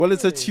Well,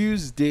 it's a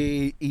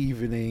Tuesday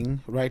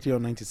evening right here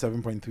on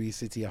 97.3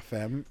 City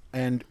FM,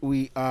 and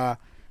we are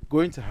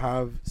going to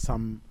have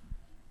some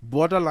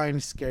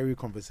borderline scary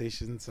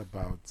conversations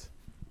about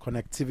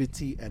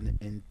connectivity and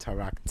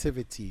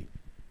interactivity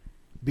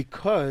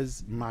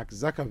because Mark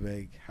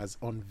Zuckerberg has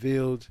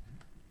unveiled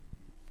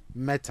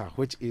Meta,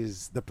 which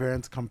is the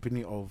parent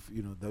company of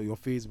your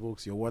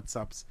Facebooks, your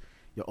WhatsApps,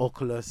 your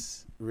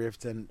Oculus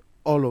Rift, and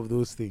all of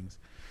those things.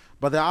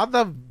 But the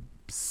other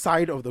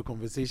side of the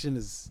conversation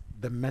is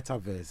the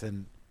metaverse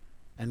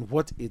and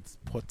what it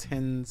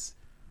portends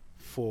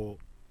for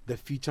the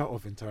future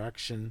of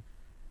interaction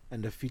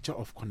and the future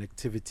of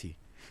connectivity.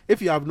 If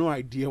you have no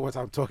idea what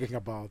I'm talking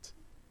about,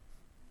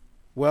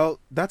 well,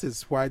 that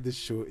is why this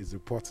show is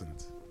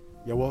important.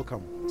 You're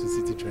welcome to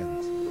City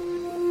Trends.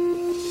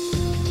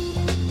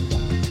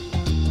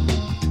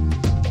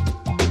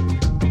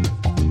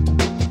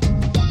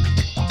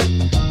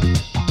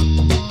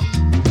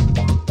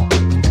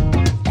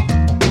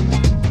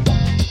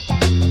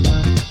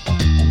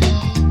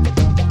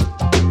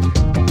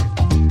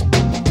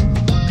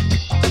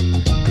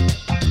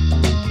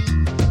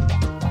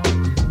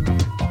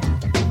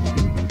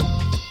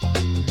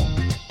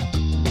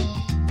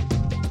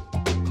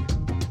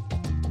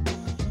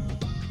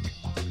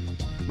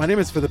 My name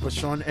is Philip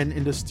Ashon, and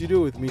in the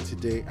studio with me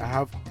today, I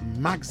have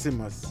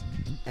Maximus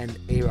and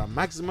Era.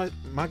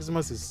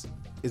 Maximus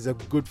is a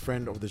good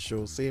friend of the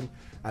show, same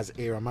as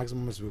Era.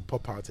 Maximus will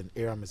pop out and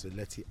Era will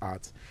let it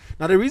out.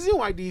 Now, the reason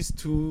why these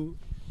two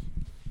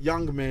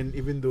young men,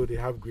 even though they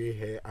have gray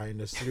hair, are in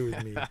the studio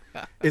with me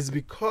is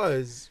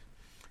because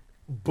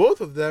both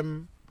of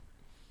them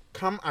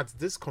come at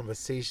this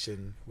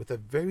conversation with a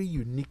very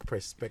unique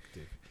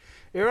perspective.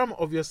 Aram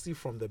obviously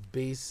from the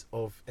base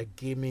of a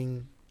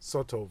gaming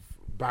sort of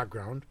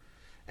background,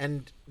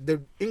 and the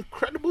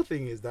incredible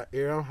thing is that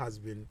Aram has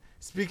been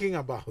speaking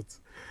about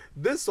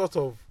this sort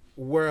of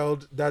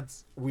world that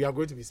we are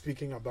going to be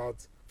speaking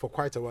about for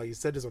quite a while. He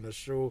said this on the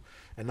show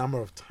a number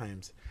of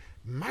times.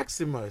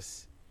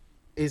 Maximus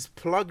is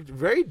plugged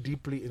very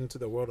deeply into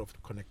the world of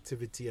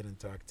connectivity and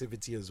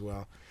interactivity as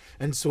well,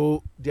 and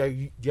so their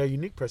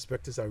unique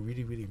perspectives are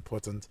really, really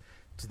important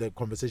to the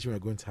conversation we're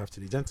going to have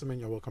today. Gentlemen,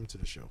 you're welcome to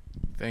the show.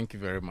 Thank you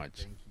very much.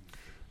 Thank you.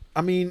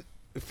 I mean,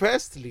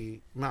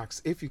 firstly,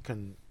 Max, if you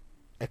can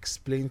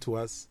explain to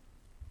us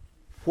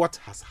what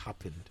has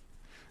happened.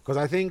 Because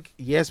I think,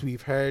 yes,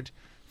 we've heard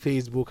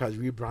Facebook has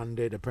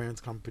rebranded the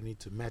parent company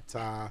to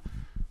Meta,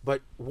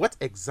 but what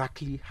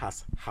exactly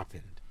has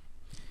happened?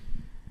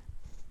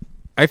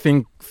 I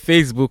think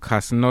Facebook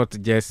has not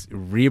just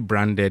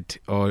rebranded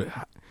or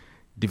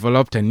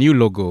developed a new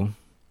logo.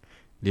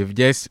 They've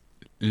just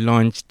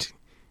launched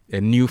a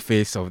new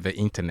face of the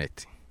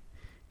internet,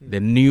 the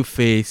new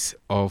face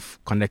of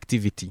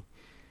connectivity.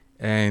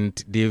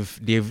 And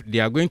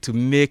they are going to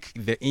make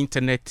the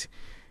internet,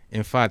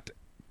 in fact,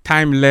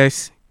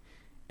 timeless,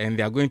 and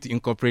they are going to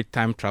incorporate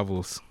time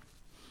travels,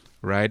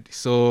 right?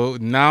 So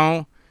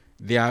now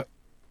they are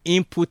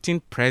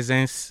inputting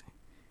presence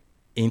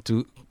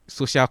into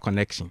social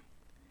connection,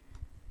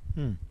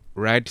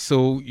 right?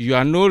 So you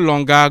are no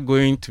longer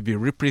going to be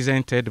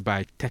represented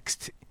by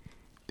text,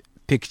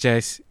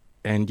 pictures,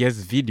 and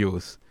just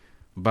videos,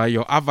 but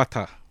your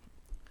avatar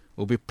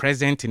will be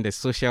present in the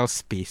social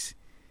space.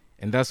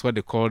 And that's what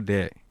they call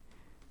the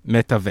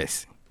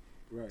metaverse.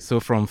 Right.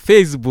 So from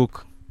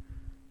Facebook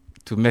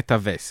to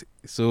metaverse.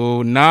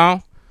 So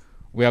now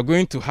we are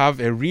going to have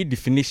a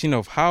redefinition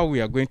of how we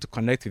are going to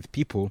connect with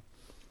people,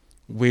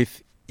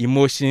 with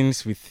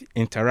emotions, with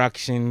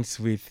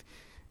interactions, with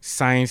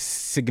signs,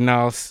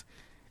 signals,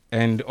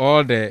 and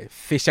all the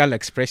facial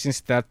expressions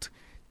that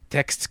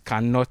text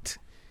cannot,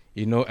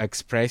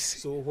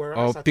 express, so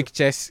or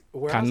pictures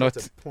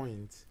cannot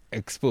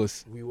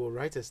expose. We will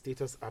write a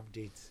status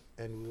update,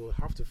 and we will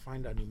have to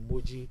find an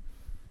emoji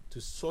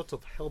to sort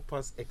of help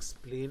us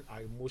explain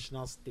our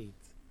emotional state.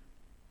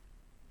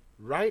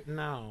 Right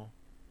now,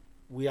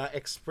 we are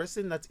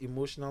expressing that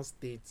emotional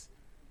state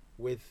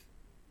with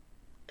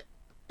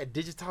a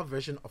digital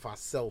version of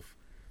ourselves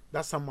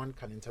that someone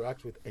can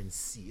interact with and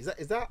see.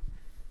 Is that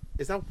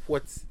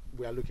what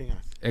we are looking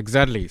at?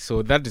 Exactly.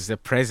 So that is the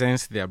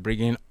presence they are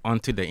bringing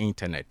onto the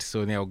internet.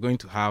 So we are going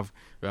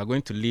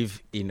to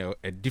live in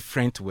a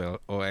different world,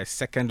 or a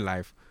second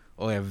life,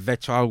 or a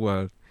virtual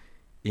world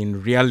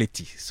in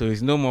reality. So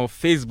it's no more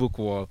Facebook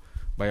world,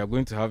 but you're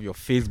going to have your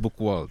Facebook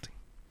world.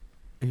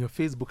 And your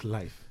Facebook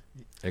life.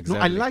 Exactly. No,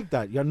 I like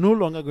that. You're no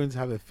longer going to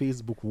have a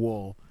Facebook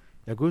wall.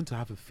 You're going to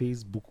have a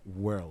Facebook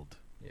world.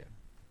 Yeah.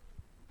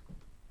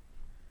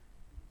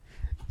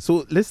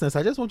 So, listeners,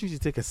 I just want you to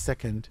take a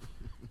second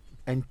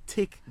and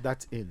take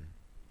that in.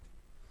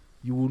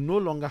 You will no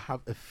longer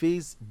have a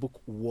Facebook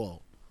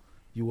wall.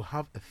 You will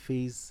have a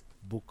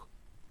Facebook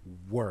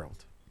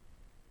world.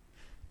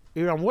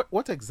 Aram,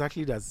 what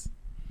exactly does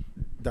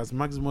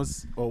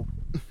Maximus, or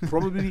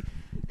probably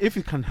if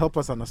you can help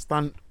us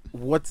understand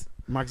what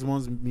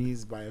Maximus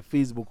means by a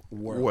Facebook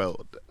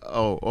world.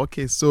 Oh,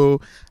 okay.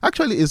 So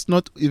actually, it's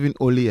not even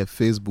only a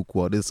Facebook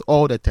world. It's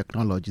all the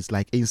technologies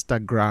like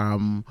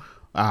Instagram,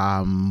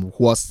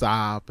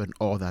 WhatsApp, and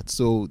all that.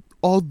 So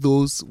all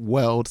those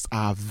worlds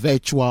are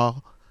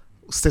virtual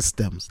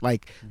systems.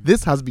 Like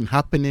this has been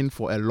happening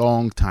for a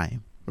long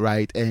time,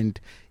 right? And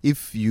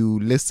if you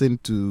listen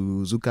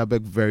to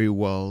Zuckerberg very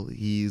well,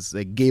 he's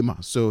a gamer,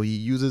 so he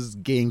uses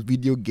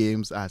video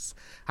games as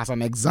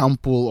an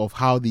example of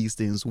how these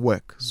things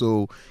work.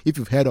 So if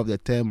you've heard of the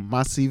term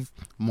massive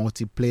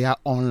multiplayer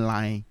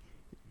online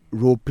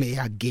role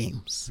player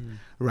games,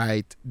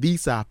 right?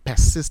 These are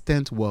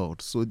persistent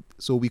worlds.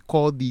 So we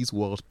call these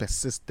worlds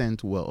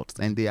persistent worlds,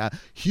 and they are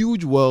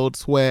huge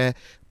worlds where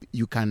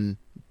you can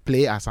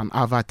play as an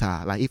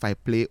avatar. Like if I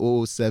play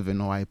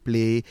 007 or I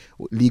play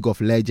League of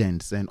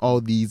Legends and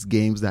all these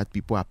games that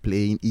people are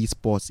playing,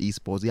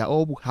 esports, they are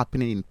all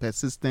happening in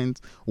persistent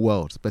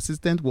worlds.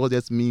 Persistent world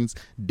just means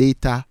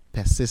data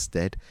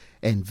persisted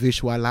and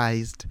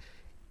visualized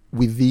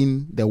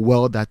within the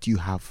world that you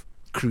have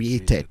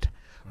created.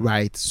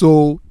 Right?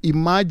 So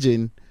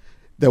imagine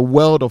the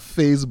world of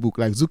Facebook.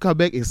 Like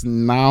Zuckerberg is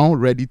now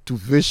ready to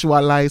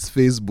visualize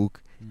Facebook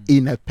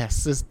in a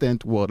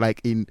persistent world,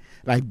 like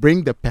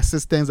bring the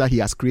persistence that he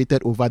has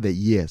created over the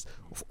years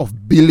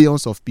of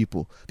billions of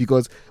people.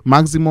 Because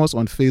Maximus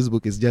on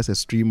Facebook is just a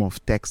stream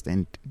of text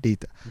and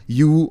data.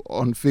 You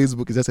on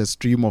Facebook is just a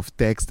stream of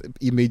text,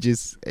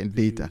 images, and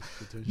data.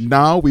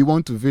 Now we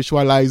want to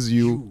visualize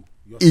you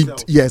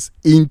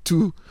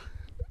into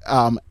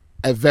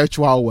a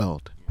virtual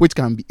world, which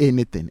can be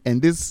anything.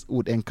 And this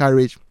would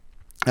encourage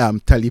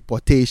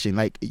teleportation.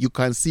 Like you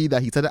can see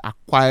that he started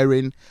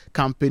acquiring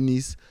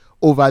companies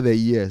over the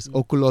years.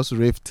 Oculus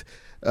Rift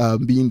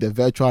being the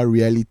virtual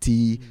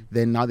reality.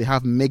 Then now they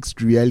have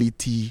mixed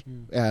reality.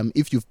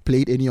 If you've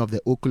played any of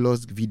the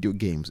Oculus video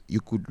games,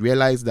 you could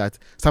realize that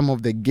some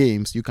of the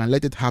games you can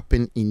let it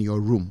happen in your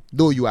room.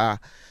 Though you are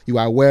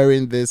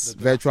wearing this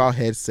virtual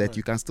headset,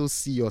 you can still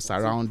see your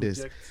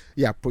surroundings.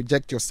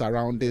 Project your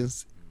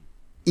surroundings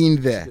in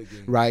there,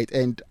 right?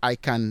 And I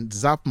can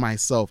zap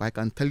myself, I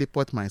can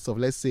teleport myself.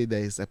 Let's say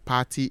there is a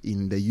party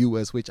in the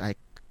US which I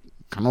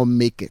cannot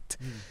make it.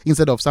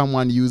 Instead of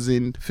someone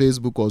using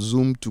Facebook or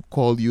Zoom to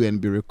call you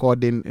and be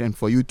recording and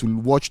for you to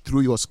watch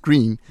through your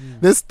screen,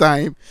 this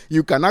time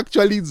you can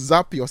actually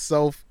zap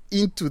yourself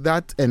into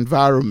that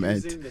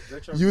environment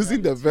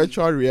using the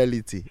virtual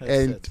reality headset.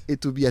 And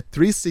it will be a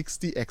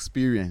 360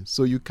 experience.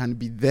 So you can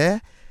be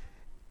there,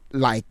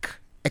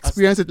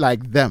 experience it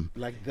like them.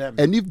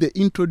 And if they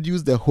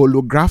introduce the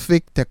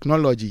holographic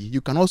technology,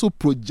 you can also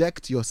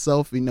project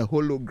yourself in a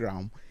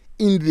hologram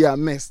in their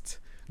midst,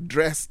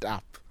 dressed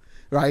up.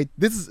 Right?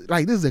 This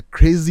is the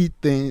crazy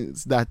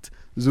things that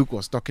Zook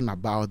was talking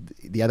about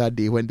the other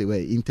day when they were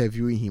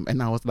interviewing him.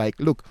 And I was like,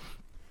 look,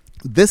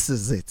 this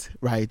is it,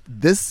 right?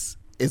 This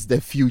is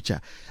the future.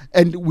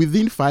 And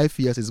within 5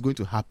 years, it's going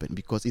to happen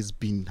because it's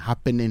been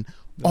happening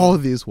all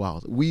this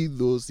while. We,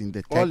 those in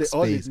the tech space.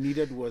 All it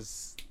needed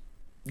was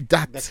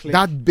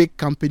that big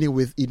company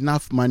with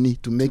enough money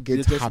to make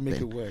it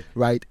happen.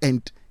 Right?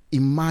 And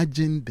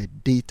imagine the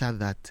data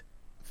that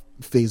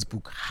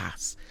Facebook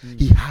has.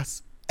 He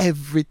has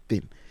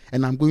everything,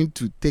 and I'm going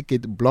to take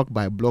it block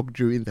by block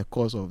during the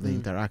course of the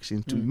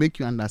interaction to make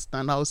you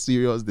understand how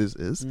serious this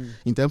is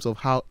in terms of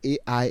how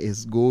AI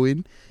is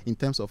going, in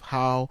terms of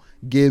how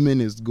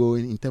gaming is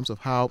going, in terms of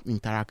how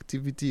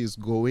interactivity is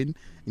going,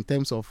 in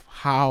terms of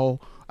how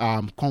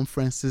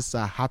conferences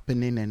are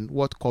happening, and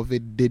what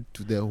COVID did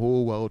to the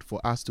whole world for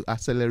us to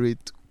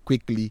accelerate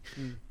quickly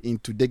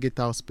into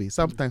digital space.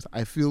 Sometimes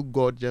I feel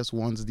God just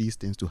wants these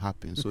things to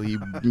happen, so he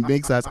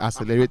makes us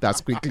accelerate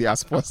as quickly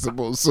as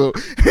possible. So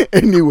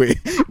anyway,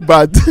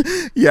 but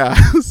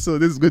so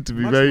this is going to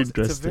be very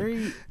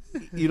interesting.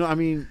 It's a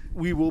very,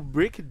 we will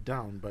break it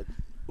down, but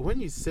when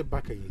you sit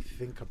back and you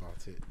think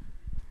about it,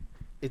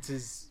 it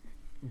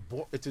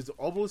is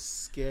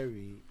almost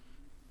scary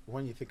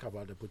when you think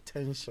about the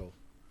potential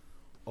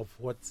of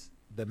what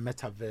the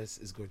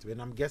metaverse is going to be.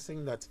 And I'm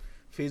guessing that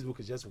Facebook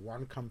is just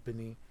one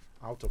company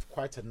out of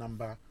quite a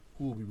number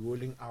who will be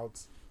rolling out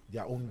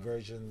their own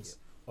versions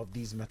of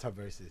these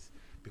metaverses.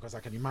 Because I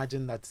can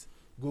imagine that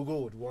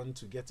Google would want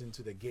to get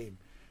into the game.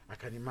 I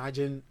can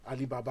imagine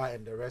Alibaba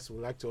and the rest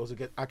would like to also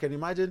I can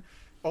imagine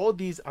all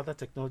these other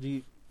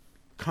technology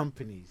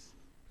companies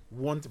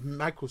want,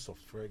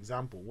 Microsoft, for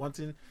example,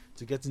 wanting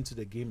to get into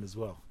the game as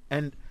well.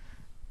 And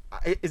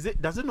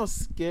does it not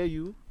scare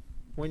you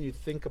when you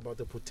think about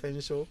the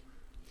potential?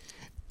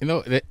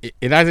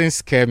 It doesn't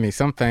scare me.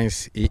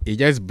 Sometimes it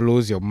just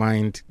blows your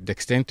mind, the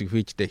extent to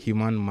which the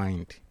human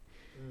mind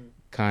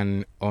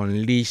can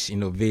unleash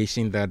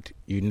innovation that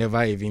you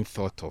never even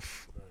thought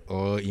of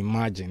or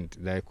imagined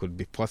that could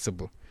be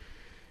possible.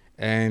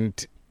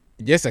 And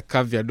just a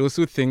caveat, those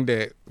who think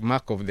the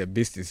mark of the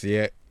beast is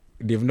here,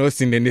 they've not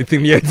seen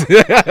anything yet.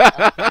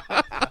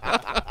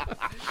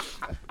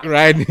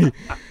 Right?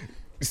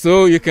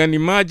 So you can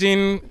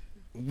imagine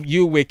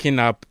you waking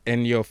up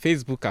and your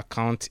Facebook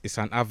account is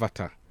an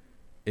avatar.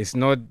 It's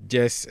not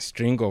just a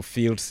string of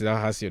fields that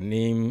has your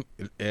name,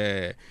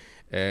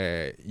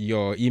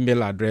 your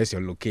email address,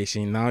 your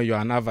location. Now you're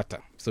an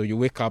avatar. So you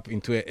wake up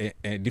into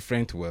a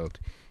different world.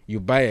 you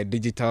buy a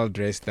digital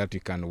dress that you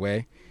can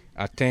wear,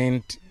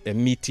 attend a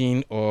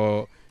meeting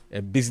or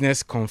a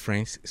business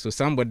conference. So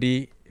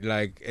somebody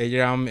like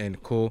Aram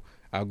and Co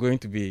are going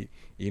to be,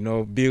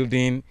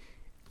 building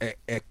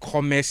a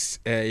commerce,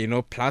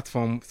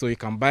 platform. So you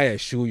can buy a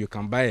shoe, you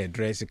can buy a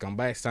dress, you can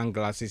buy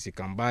sunglasses, you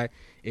can buy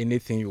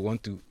anything you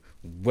want to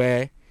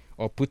wear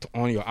or put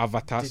on your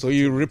avatar. So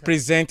you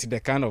represent the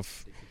kind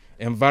of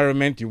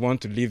environment you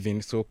want to live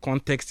in. So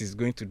context is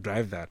going to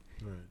drive that.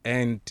 Right.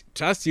 And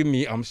trust you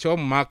me, I'm sure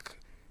Mark,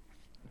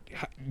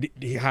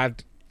 he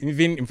had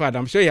even, in fact,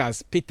 I'm sure he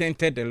has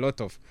patented a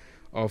lot of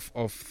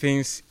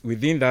things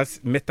within that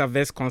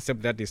metaverse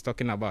concept that he's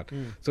talking about.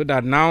 So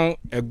that now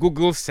a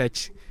Google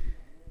search,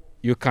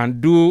 you can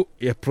do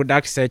a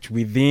product search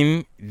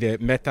within the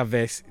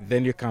metaverse,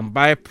 then you can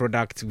buy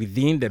products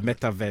within the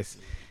metaverse.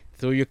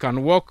 So you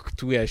can walk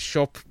to a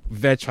shop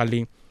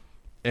virtually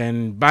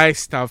and buy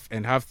stuff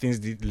and have things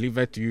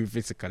delivered to you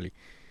physically.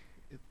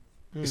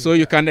 So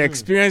you can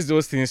experience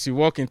those things. You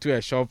walk into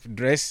a shop,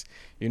 dress,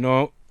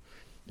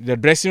 the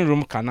dressing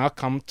room can now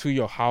come to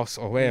your house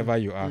or wherever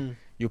you are.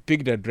 You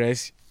pick the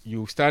dress,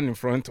 you stand in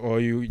front, or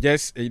you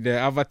just, the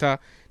avatar,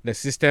 the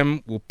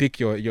system will pick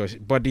your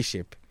body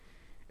shape.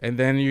 And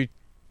then you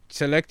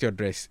select your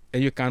dress.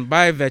 And you can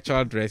buy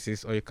virtual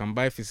dresses or you can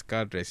buy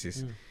physical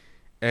dresses.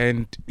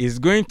 And it's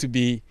going to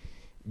be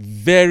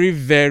very,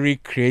 very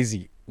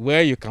crazy.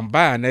 Where you can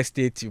buy an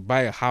estate, you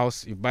buy a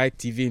house, you buy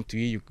TV into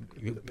it,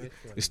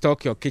 you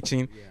stock your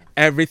kitchen,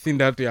 everything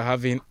that we are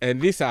having.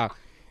 And these are,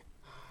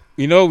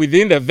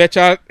 within the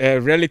virtual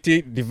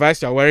reality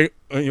device you're wearing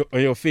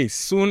on your face.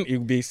 Soon it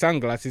will be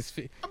sunglasses.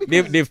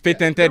 They've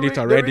patented it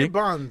already.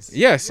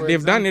 Yes,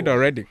 they've done it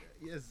already.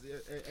 Yes,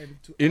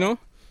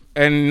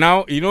 and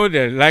now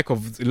the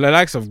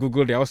likes of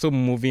Google, they're also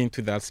moving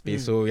into that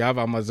space. So you have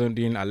Amazon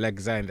doing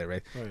Alexa and the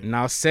rest. Right.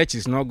 Now search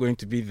is not going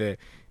to be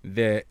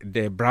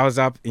the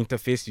browser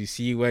interface you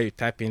see where you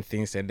type in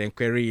things and then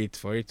query it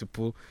for it to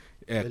pull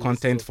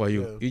content for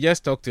you. You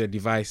just talk to a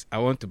device. I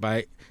want to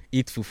buy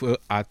eat fufu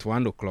at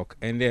 1:00,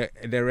 and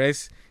the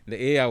rest,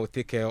 the AI will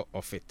take care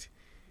of it.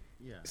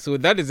 Yeah. So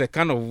that is the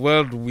kind of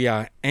world we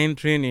are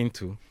entering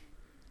into.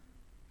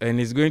 And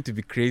it's going to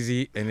be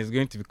crazy, and it's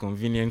going to be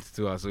convenient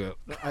too as well.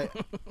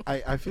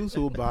 I feel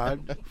so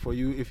bad for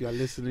you if you're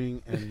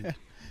listening, and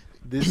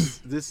this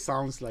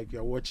sounds like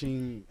you're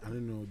watching, I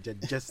don't know,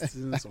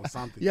 Jetsons or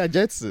something. Yeah,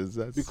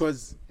 Jetsons.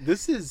 Because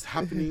this is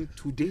happening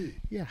today.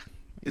 Yeah,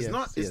 it's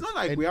not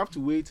like we have to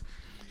wait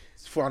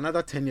for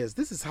another 10 years.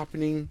 This is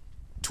happening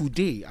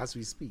today as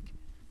we speak.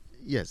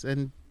 Yes,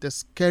 and the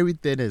scary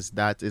thing is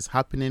that it's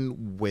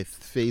happening with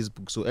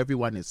Facebook, so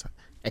everyone is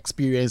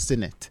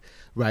experiencing it,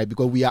 right?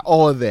 Because we are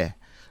all there,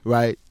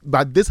 right?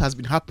 But this has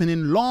been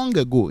happening long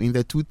ago in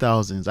the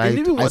 2000s.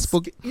 I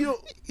spoke.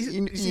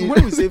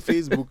 When we say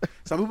Facebook,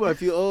 some people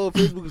feel,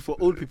 Facebook is for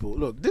old people.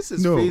 Look, this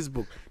is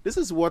Facebook. This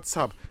is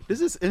WhatsApp.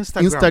 This is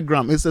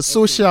Instagram. It's a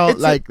social,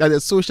 a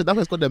social. That's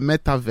why it's called the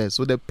metaverse.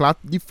 So the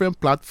different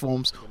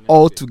platforms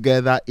all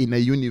together in a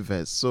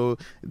universe. So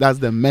that's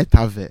the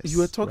metaverse. You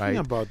were talking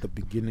about the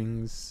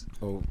beginnings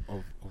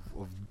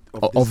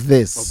of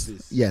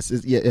this. Yes,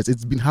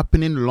 it's been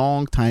happening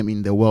long time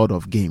in the world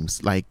of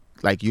games.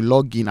 Like you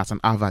log in as an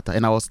avatar,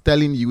 and I was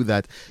telling you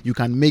that you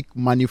can make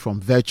money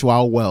from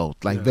virtual world,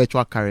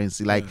 virtual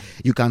currency.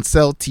 You can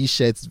sell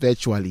T-shirts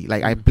virtually.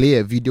 I play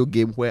a video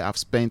game where I've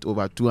spent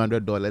over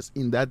 $200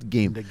 in that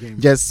game,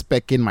 just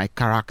speccing my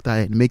character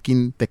and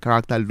making the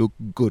character look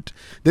good.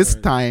 This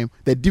time,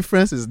 the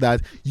difference is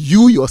that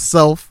you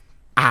yourself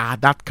are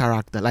that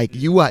character.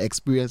 You are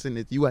experiencing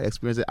it.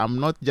 I'm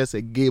not just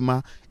a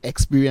gamer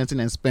experiencing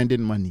and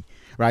spending money.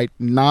 Right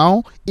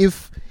now,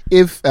 if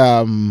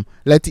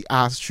Letty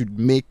Ass should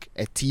make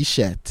a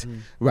T-shirt,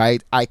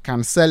 right, I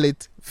can sell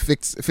it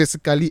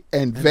physically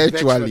and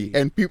virtually,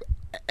 and people,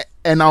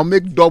 and I'll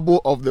make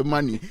double of the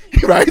money.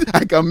 Right,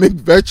 I can make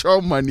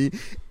virtual money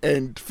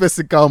and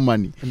physical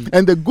money.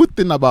 And the good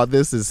thing about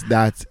this is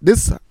that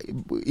this,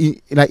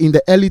 in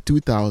the early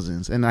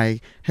 2000s, and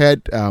I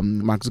heard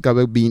Mark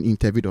Zuckerberg being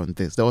interviewed on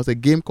this, there was a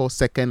game called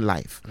Second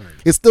Life.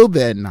 It's still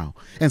there now.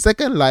 And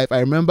Second Life, I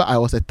remember I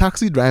was a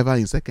taxi driver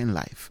in Second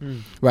Life.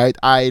 Right,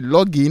 I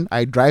log in,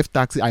 I drive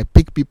taxi, I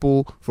pick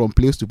people from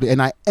place to place,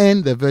 and I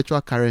earn the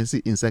virtual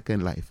currency in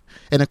Second Life.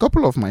 And a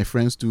couple of my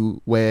friends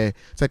too were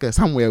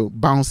some were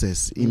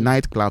bouncers in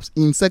nightclubs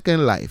in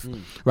Second Life.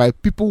 Right,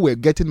 people were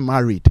getting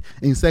married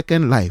in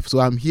Second Life. So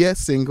I'm here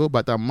single,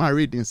 but I'm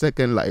married in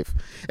Second Life.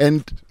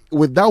 And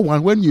with that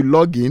one, when you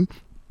log in,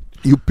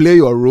 you play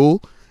your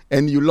role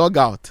and you log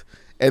out,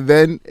 and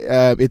then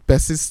it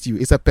persists you.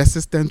 It's a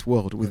persistent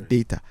world with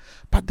data.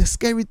 But the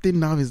scary thing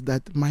now is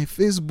that my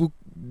Facebook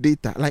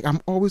data,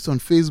 I'm always on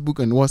Facebook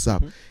and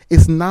WhatsApp,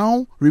 is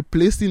now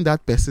replacing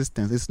that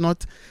persistence. It's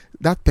not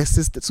that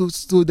persistent.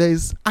 So there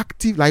is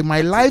active,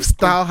 my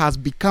lifestyle has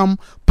become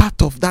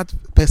part of that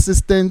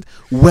persistent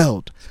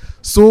world.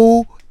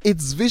 So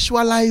it's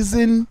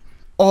visualizing,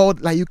 or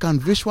you can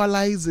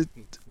visualize it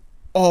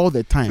all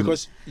the time.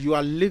 Because you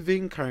are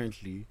living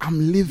currently.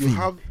 I'm living. You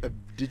have a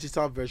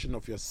digital version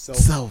of yourself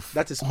Self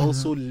that is on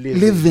also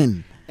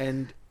living.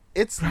 And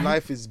its Right.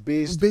 life is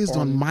based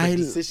on my the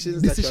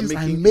decisions decisions that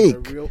I you're making make.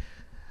 in the real.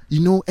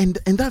 And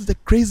that's the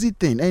crazy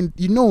thing. And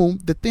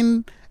the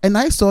thing, and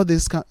I saw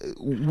this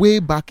way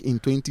back in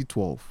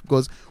 2012,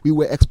 because we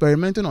were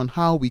experimenting on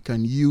how we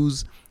can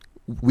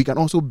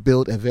also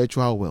build a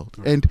virtual world.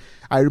 And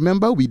I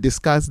remember we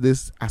discussed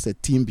this as a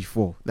team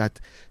before, that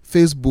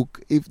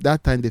Facebook, if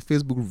that time the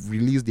Facebook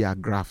released their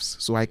graphs,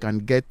 so I can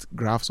get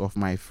graphs of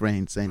my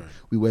friends, and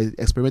we were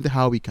experimenting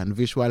how we can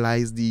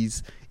visualize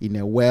these in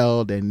a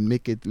world and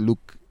make it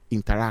look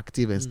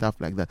interactive and stuff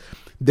like that.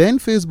 Then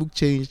Facebook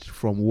changed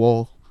from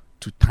wall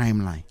to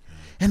timeline,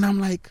 and I'm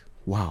like,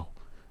 wow,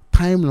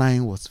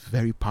 timeline was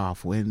very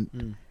powerful,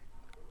 and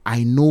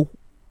I know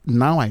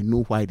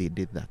why they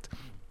did that.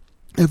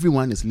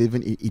 Everyone is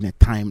living in a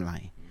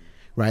timeline,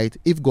 right?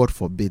 If God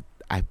forbid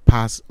I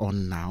pass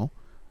on now,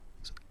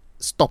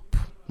 stop,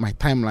 my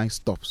timeline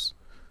stops.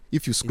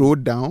 If you scroll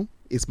down,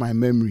 it's my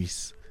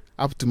memories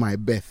up to my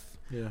birth.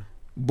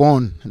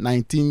 Born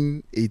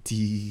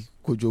 1980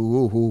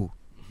 Kojo,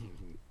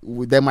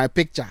 then my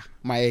picture,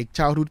 my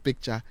childhood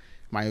picture,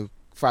 my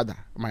father,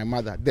 my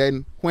mother.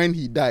 Then when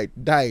he died,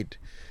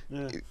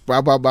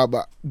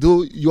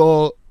 though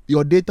your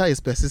data is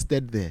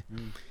persisted there.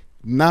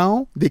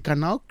 Now they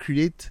can now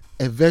create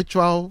a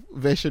virtual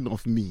version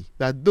of me,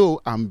 that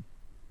though I'm,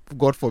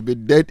 God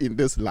forbid, dead in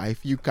this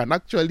life, they can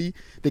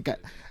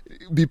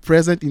be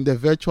present in the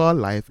virtual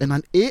life, and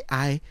an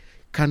AI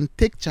can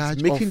take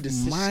charge of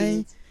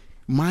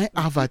my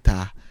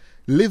avatar,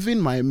 living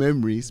my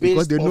memories,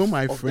 because they know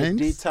my friends.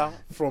 The data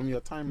from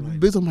your timeline.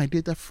 Based on my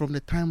data from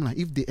the timeline,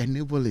 if they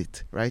enable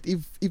it, right?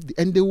 It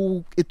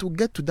will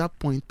get to that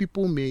point.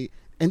 People may.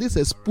 And this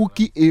is a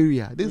spooky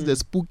area. This is the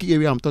spooky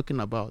area I'm talking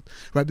about,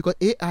 right? Because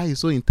AI is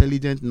so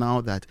intelligent now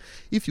that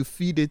if you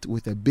feed it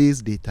with a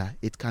base data,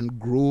 it can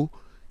grow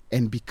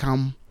and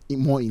become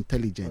more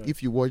intelligent. Right.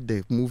 If you watch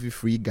the movie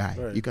Free Guy,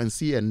 you can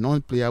see a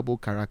non-playable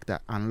character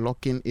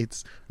unlocking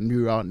its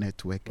neural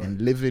network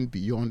and living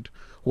beyond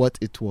what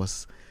it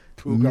was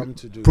programmed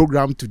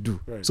to do.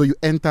 Right. So you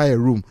enter a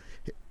room.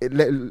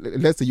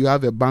 Let's say you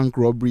have a bank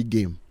robbery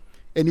game.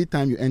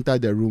 Anytime you enter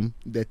the room,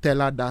 the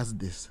teller does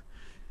this.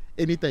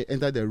 Anytime you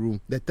enter the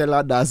room, the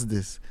teller does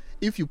this.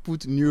 If you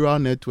put neural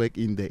network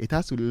in there, it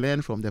has to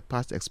learn from the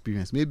past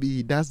experience. Maybe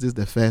he does this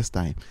the first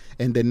time,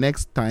 and the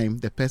next time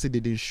the person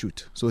didn't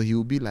shoot. So he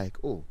will be like,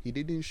 oh, he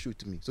didn't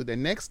shoot me. So the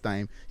next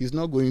time he's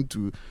not going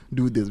to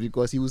do this,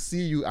 because he will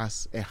see you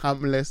as a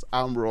harmless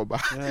armed robber,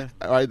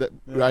 right,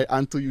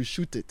 until you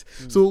shoot it.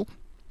 So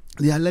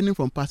they are learning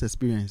from past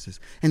experiences.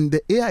 And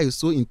the AI is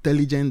so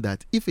intelligent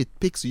that if it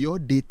picks your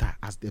data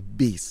as the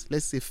base,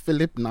 let's say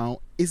Philip now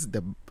is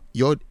the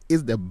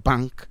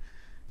bank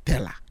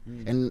teller,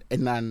 and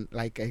then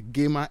like a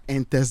gamer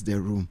enters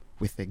the room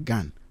with a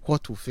gun,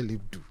 what will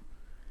Philip do?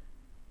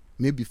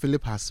 Maybe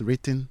Philip has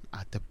written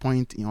at a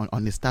point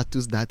on his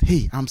status that,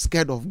 hey, I'm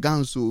scared of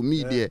guns, so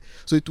there.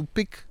 So it will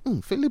pick,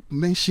 Philip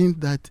mentioned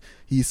that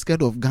he's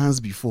scared of guns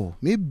before.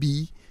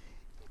 Maybe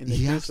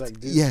he has to do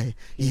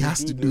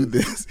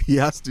this. He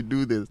has to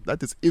do this.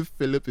 That is if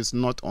Philip is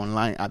not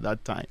online at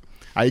that time.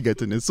 Are you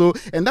getting it? So,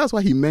 and that's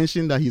why he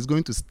mentioned that he's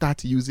going to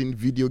start using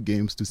video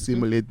games to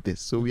simulate this.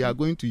 So we are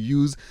going to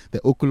use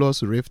the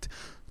Oculus Rift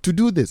to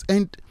do this.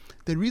 And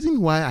the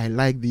reason why I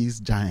like these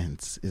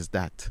giants is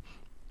that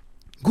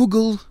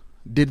Google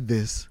did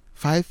this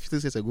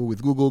 5-6 years ago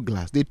with Google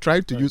Glass. They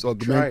tried to use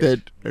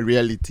augmented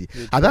reality.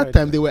 At that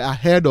time, they were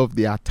ahead of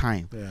their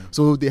time.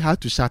 So they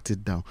had to shut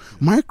it down.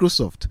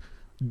 Microsoft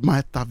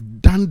might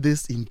have done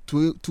this in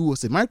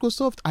 2007.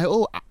 Microsoft,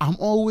 I'm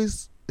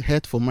always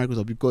hurt for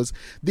Microsoft, because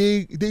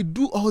they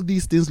do all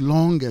these things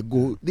long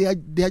ago. They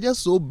are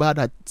just so bad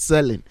at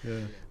selling,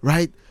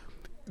 right?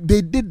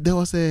 There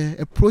was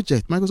a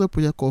project, Microsoft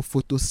project called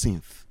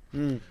Photosynth,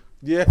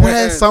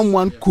 where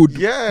someone could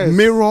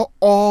mirror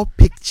all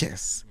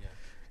pictures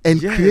and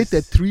create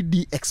a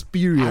 3D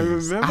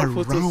experience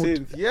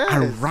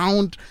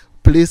around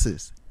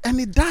places, and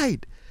it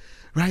died.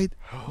 Right?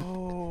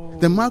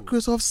 The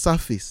Microsoft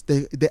Surface,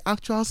 the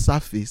actual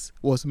Surface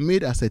was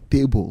made as a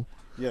table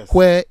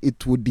where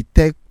it would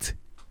detect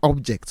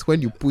objects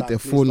when you put a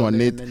phone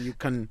on it. And then you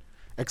can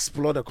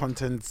explore the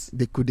contents.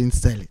 They couldn't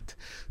sell it.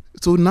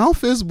 So now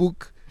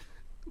Facebook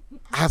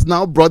has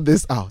now brought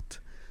this out.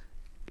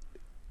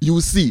 You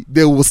see,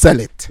 they will sell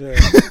it.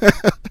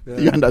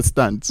 You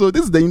understand? So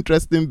this is the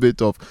interesting bit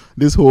of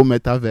this whole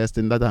metaverse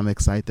thing that I'm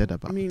excited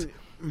about. I mean,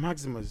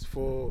 Maximus,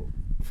 for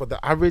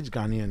the average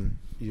Ghanaian,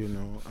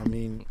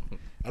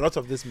 a lot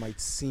of this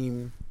might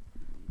seem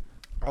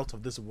out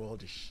of this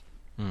worldish,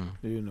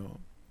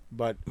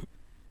 but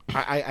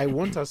I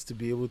want us to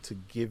be able to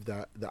give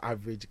the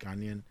average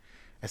Ghanaian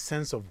a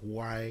sense of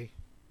why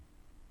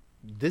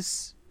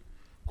this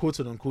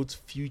quote-unquote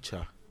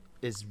future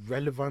is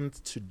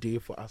relevant today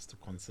for us to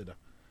consider.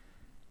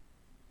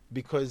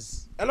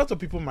 Because a lot of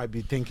people might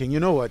be thinking, you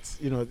know what,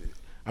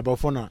 about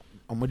phone,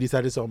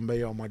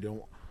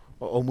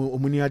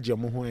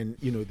 and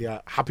they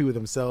are happy with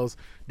themselves,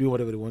 doing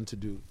whatever they want to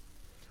do.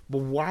 But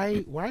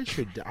why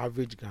should the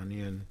average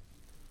Ghanaian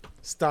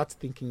start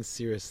thinking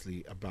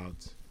seriously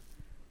about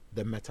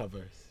the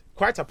metaverse?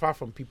 Quite apart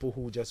from people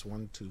who just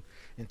want to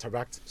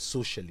interact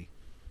socially,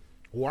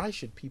 why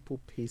should people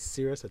pay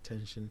serious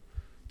attention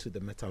to the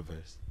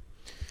metaverse?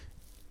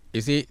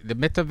 You see, the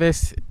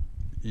metaverse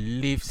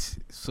lifts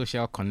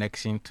social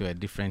connection to a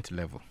different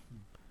level,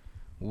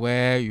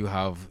 where you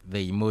have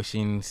the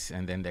emotions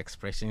and then the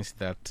expressions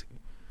that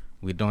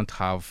we don't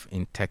have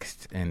in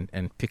text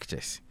and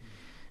pictures.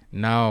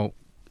 Now,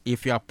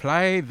 if you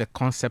apply the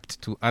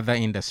concept to other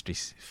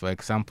industries, for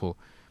example,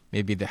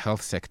 maybe the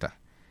health sector,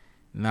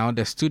 now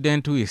the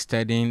student who is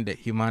studying the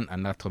human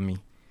anatomy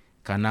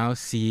can now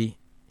see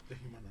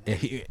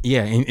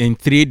in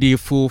 3D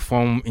full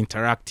form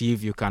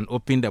interactive. You can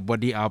open the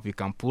body up, you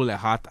can pull a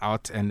heart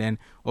out and then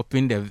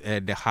open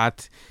the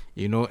heart,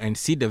 and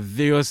see the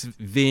various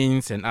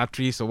veins and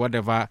arteries or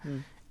whatever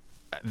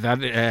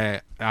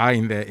that are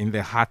in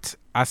the heart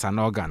as an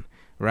organ,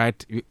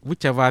 right?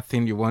 Whichever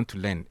thing you want to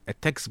learn, a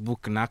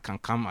textbook now can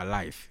come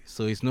alive.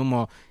 So it's no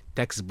more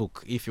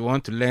textbook. If you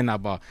want to learn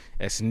about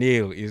a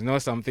snail, it's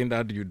not something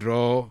that you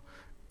draw.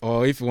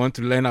 Or if you want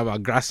to learn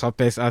about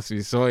grasshoppers, as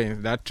we saw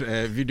in that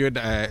video,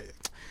 the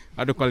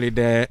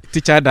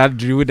teacher that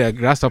drew the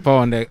grasshopper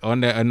on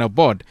the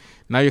board.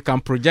 Now you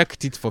can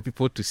project it for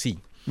people to see.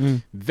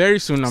 Very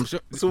soon, I'm sure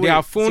there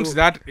are phones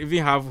that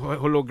even have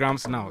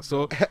holograms now.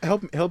 So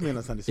help me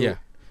understand this. So, yeah.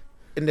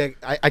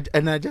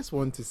 And I just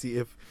want to see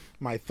if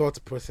my thought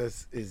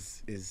process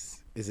is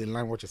in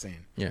line with what you're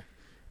saying. Yeah.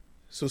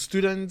 So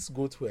students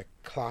go to a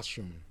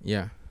classroom.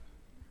 Yeah.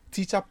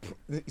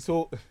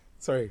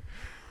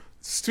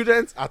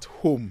 Students at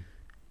home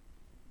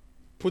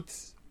put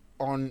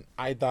on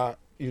either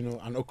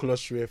an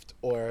Oculus Rift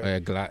or a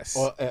glass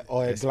or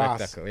a glass.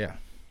 Spectacle, yeah.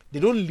 They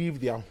don't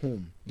leave their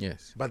home.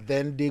 Yes. But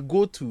then they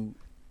go to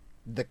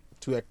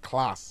a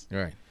class.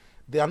 Right.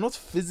 They are not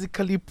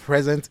physically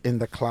present in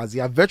the class. They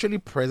are virtually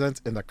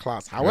present in the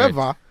class.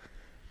 However,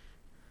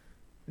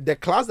 the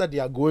class that they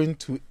are going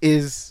to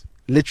is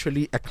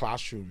literally a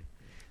classroom.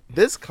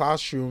 This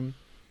classroom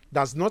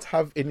does not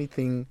have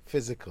anything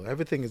physical.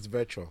 Everything is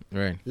virtual.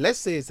 Right. Let's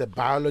say it's a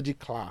biology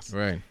class.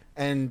 Right.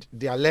 And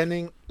they are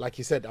learning, like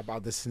you said,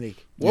 about the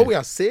snake. What we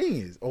are saying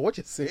is, or what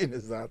you're saying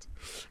is that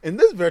in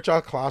this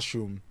virtual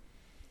classroom,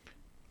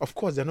 of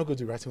course, they're not going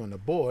to be writing on the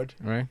board.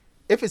 Right.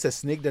 If it's a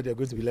snake that they're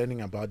going to be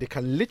learning about, they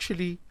can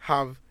literally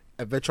have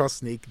a virtual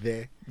snake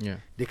there. Yeah.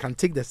 They can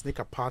take the snake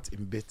apart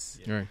in bits.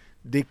 Right.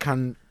 They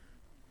can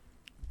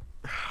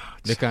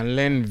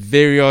learn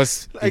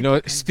various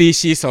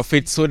species of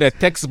it. So the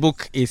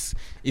textbook is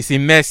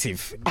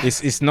immersive.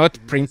 It's not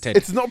printed.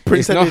 It's not printed.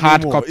 It's not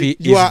hard anymore. copy.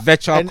 It's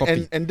virtual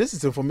copy. And this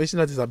is information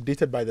that is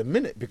updated by the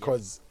minute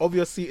because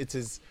obviously it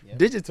is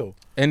digital.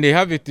 And they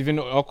have it even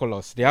on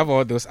Oculus. They have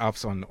all those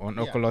apps on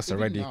Oculus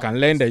already. You can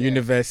learn the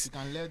universe,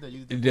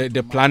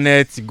 the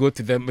planets. You go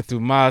to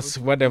Mars,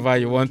 whatever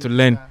you want to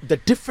learn. The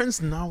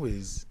difference now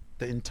is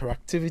the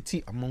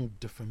interactivity among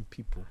different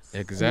people.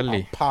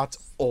 Exactly. Who are part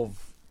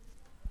of.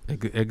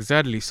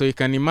 Exactly. So you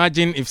can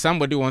imagine if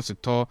somebody wants to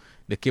tour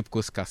the Cape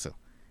Coast Castle,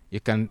 you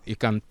can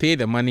pay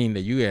the money in the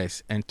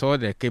US and tour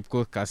the Cape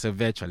Coast Castle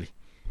virtually.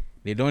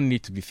 They don't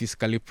need to be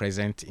physically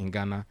present in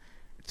Ghana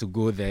to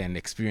go there and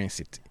experience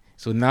it.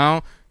 So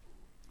now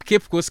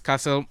Cape Coast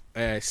Castle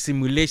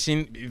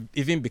simulation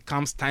even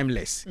becomes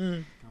timeless.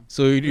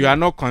 So you are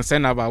not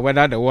concerned about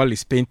whether the wall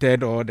is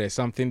painted or there's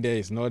something there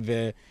is not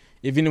there.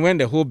 Even when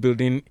the whole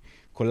building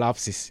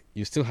collapses,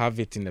 you still have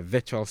it in a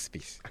virtual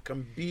space. I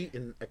can be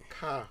in a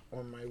car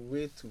on my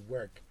way to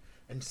work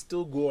and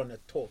still go on a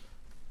tour.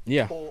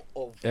 Yeah,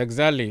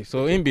 exactly.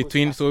 So in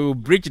between, so we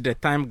bridge the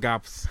time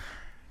gaps,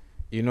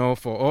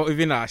 or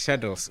even our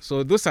schedules.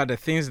 So those are the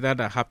things that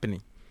are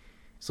happening.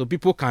 So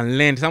people can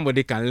learn.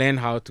 Somebody can learn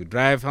how to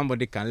drive.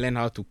 Somebody can learn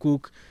how to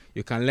cook.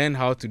 You can learn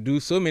how to do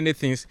so many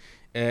things.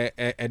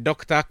 A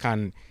doctor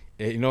can,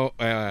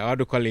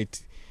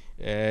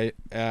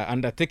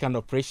 undertake an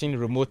operation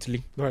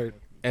remotely. Right.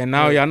 And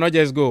now you are not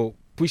just go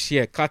push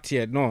here, cut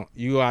here. No,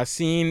 you are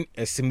seeing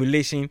a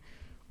simulation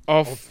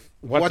of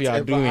what you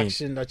are doing.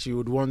 Action that you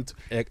would want.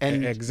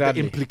 And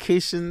exactly. The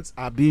implications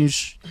are being...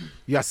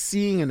 you are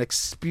seeing and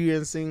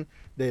experiencing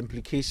the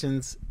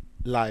implications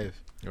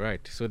live.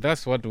 Right. So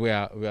that's what we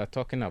are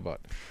talking about.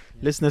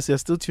 Listeners, you're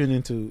still tuning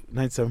into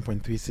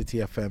 97.3 City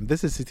FM.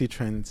 This is City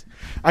Trends.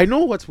 I know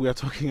what we are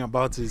talking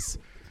about is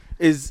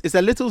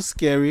a little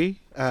scary.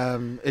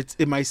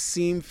 It might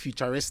seem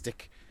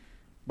futuristic,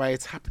 but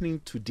it's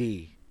happening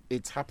today.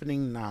 It's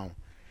happening now.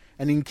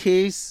 And in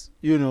case,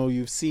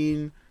 you've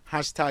seen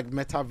hashtag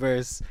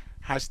metaverse,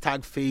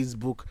 hashtag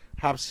Facebook,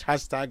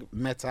 hashtag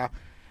meta,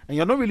 and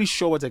you're not really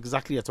sure what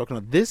exactly you're talking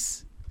about,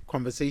 this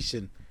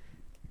conversation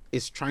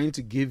is trying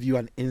to give you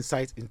an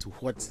insight into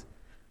what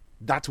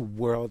that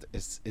world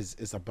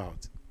is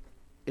about.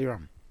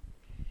 Aram.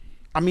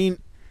 I mean,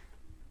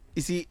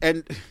 you see,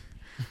 and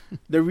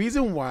the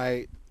reason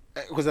why,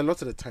 because a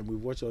lot of the time we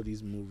watch all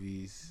these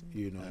movies,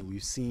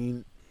 we've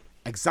seen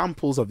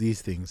examples of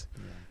these things,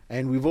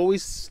 and we've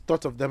always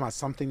thought of them as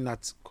something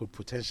that could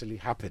potentially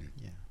happen.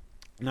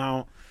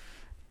 Now,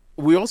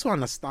 we also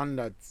understand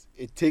that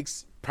it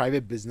takes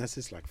private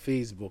businesses like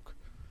Facebook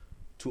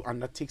to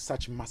undertake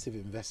such massive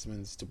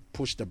investments to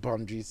push the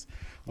boundaries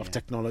of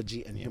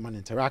technology and human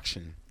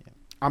interaction.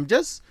 I'm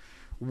just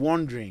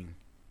wondering,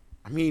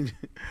 I mean,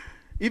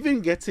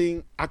 even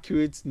getting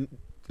accurate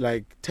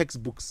like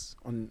textbooks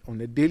on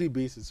a daily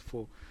basis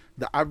for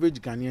the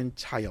average Ghanaian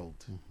child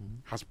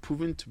has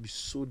proven to be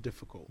so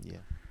difficult.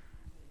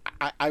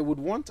 I would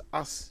want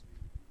us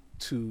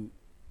to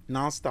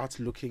now start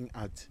looking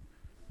at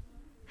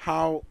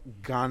how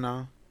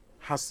Ghana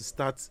has to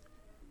start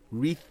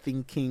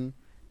rethinking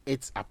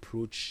its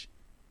approach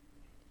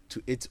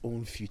to its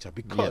own future,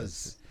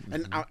 because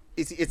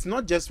it's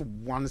not just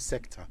one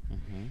sector.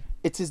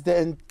 It is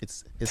the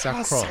It's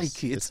entire across.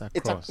 psyche. It's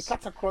It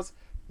cuts across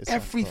It's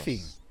everything.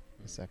 across.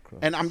 It's across.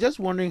 And I'm just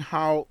wondering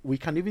how we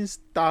can even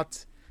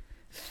start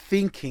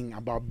thinking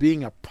about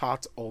being a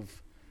part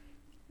of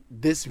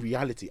this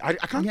reality. I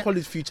can't call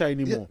it future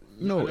anymore.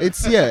 No,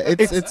 it's How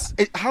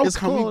it's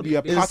can we called- be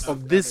a part it's-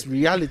 of this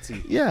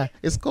reality?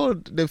 it's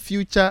called the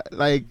future.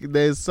 Like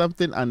there's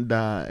something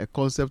under a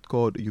concept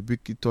called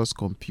ubiquitous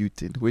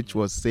computing, which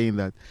was saying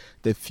that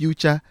the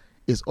future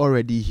is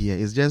already here.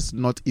 It's just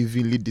not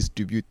evenly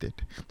distributed.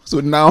 So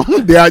now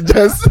they are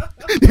just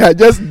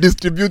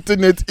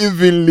distributing it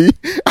evenly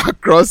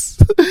across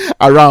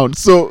around.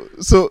 So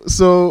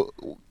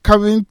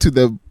coming to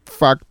the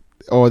fact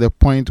or the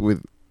point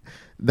with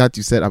that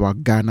you said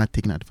about Ghana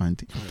taking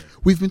advantage.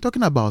 We've been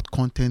talking about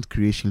content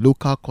creation,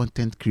 local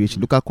content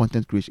creation.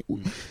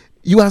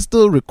 You are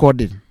still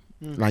recording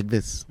like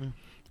this,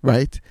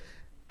 right?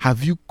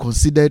 Have you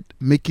considered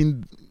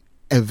making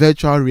a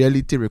virtual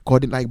reality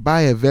recording, like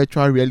buy a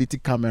virtual reality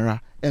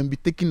camera and be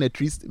making a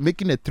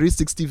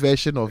 360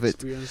 version of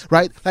Experience. it,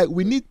 right? Like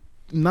we need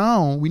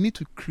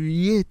to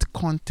create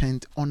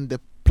content on the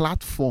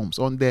platforms,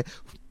 on the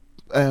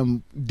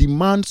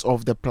demands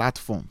of the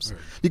platforms,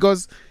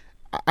 because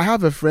I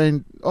have a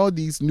friend, all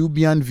these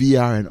Nubian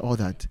VR and all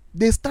that,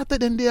 they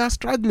started and they are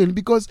struggling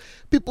because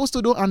people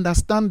still don't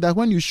understand that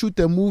when you shoot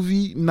a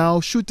movie now,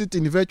 shoot it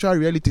in virtual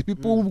reality.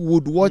 People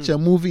would watch a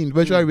movie in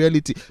virtual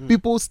reality.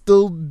 People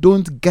still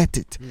don't get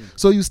it.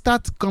 So you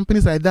start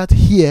companies like that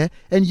here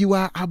and you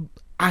are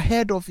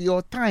ahead of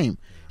your time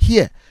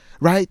here,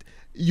 right?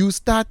 You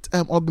start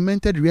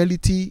augmented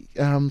reality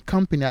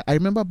company. I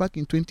remember back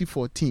in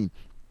 2014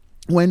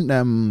 when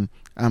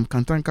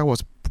Kantanka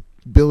was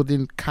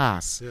building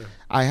cars.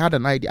 I had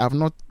an idea. I've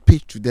not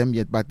pitched to them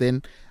yet, but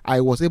then I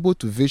was able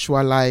to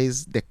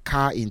visualize the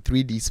car in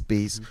 3D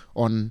space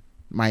on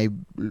my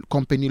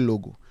company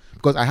logo,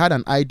 because I had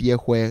an idea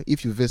where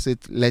if you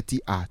visit Letty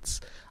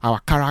Arts, our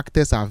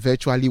characters are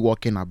virtually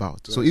walking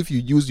about. So if you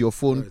use your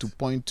phone to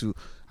point to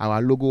our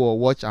logo or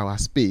watch our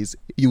space,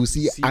 you will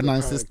see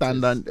Anansi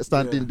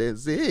standing there and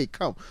say, hey,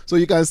 come. So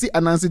you can see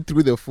Anansi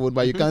through the phone,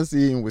 but you can't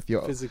see him with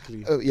your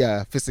Physically.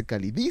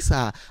 Physically. These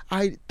are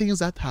things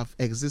that have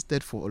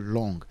existed for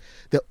long.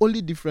 The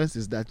only difference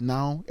is that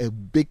now a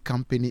big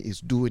company is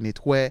doing it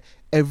where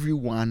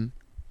everyone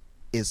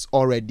is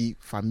already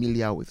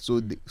familiar with. So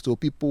so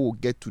people will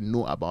get to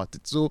know about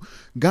it. So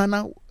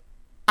Ghana,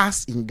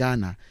 us in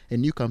Ghana, a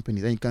new company,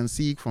 and you can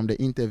see from the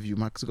interview,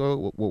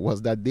 Mexico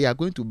was that they are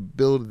going to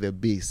build the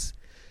base.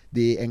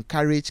 They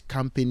encourage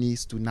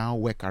companies to now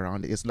work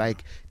around it. It's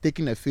like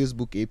taking a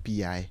Facebook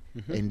API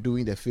and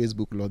doing the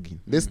Facebook login.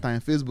 This time,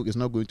 Facebook is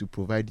not going to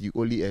provide you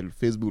only a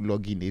Facebook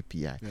login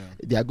API.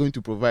 They are going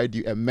to provide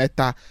you a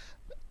Meta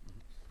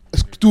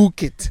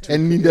toolkit,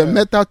 and in the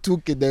Meta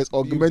toolkit, there's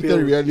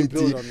augmented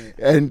reality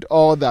and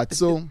all that.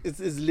 So it's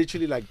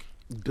literally like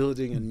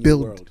building a new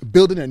world.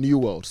 Building a new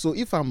world. So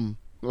if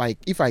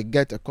I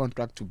get a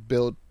contract to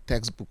build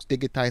textbooks,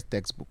 digitize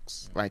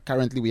textbooks, like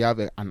currently we have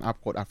an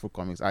app called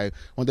Afrocomics. I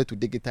wanted to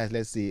digitize,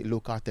 let's say,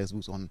 local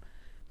textbooks on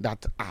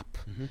that app.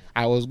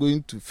 I was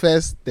going to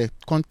first, the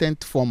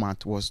content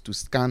format was to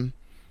scan,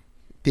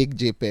 take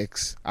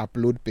JPEGs,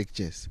 upload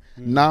pictures.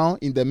 Now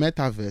in the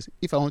metaverse,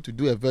 if I want to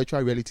do a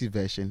virtual reality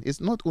version, it's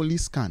not only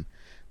scan.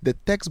 The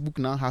textbook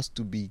now has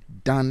to be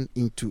done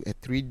into a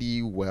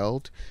 3D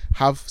world,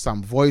 have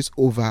some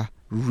voiceover,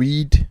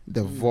 read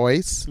the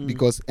voice,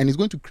 because and it's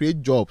going to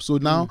create jobs. So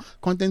now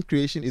content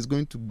creation is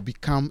going to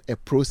become a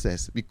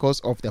process because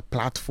of the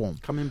platform.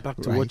 Coming back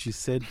to what you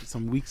said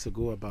some weeks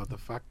ago about the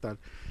fact that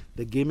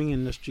the gaming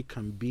industry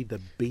can be the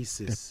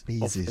basis.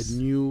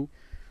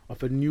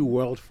 Of a new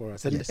world for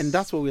us, and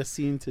that's what we are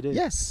seeing today.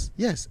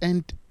 Yes,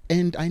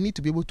 and I need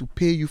to be able to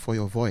pay you for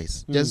your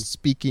voice, just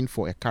speaking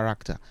for a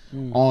character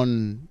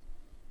on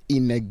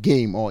in a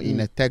game or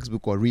in a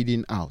textbook or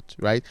reading out,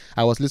 right?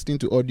 I was listening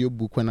to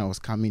audiobook when I was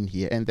coming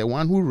here, and the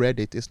one who read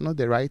it is not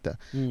the writer.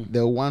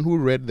 The one who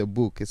read the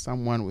book is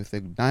someone with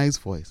a nice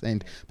voice,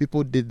 and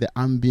people did the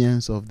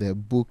ambience of the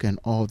book and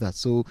all that.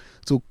 So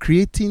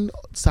creating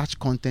such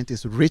content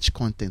is rich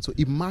content. So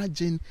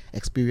imagine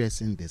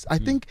experiencing this. I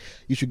think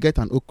you should get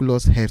an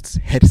Oculus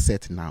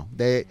headset now.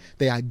 There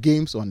are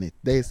games on it.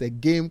 There is a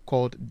game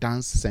called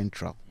Dance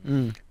Central,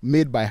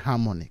 made by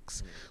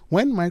Harmonix.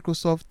 When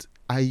Microsoft,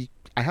 I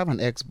have an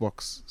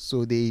Xbox,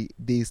 so they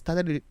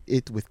started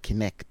it with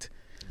Kinect.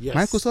 Yes.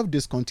 Microsoft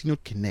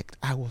discontinued Kinect.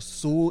 I was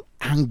so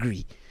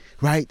angry,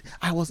 right?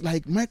 I was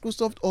like,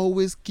 Microsoft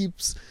always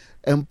keeps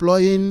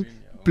employing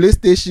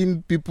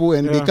PlayStation people,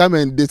 and they come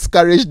and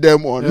discourage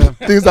them on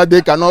things that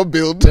they cannot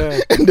build,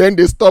 and then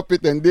they stop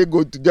it and they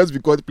go to just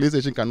because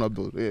PlayStation cannot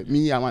build.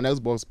 Me, I'm an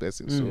Xbox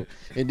person, so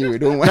anyway,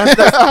 don't want. So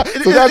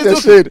that's the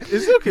shade.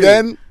 It's okay.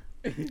 Then.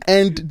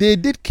 And they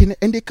did Kinect,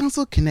 and they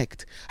canceled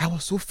Kinect. I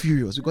was so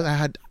furious because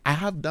I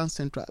have Dance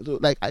Central. So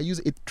like I use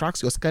it,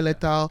 tracks your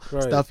skeletal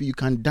stuff. You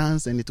can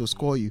dance and it will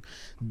score you.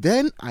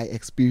 Then I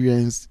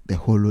experienced the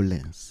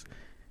HoloLens,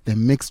 the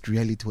mixed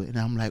reality, and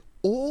I'm like,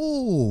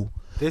 oh,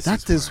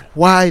 that is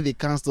why they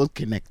canceled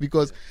Kinect,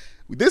 because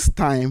this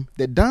time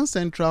the Dance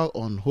Central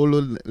on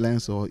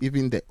HoloLens or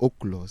even the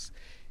Oculus,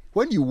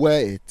 when you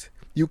wear it,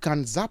 you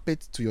can zap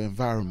it to your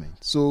environment.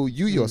 So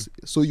you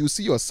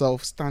see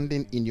yourself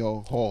standing in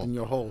your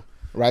hall.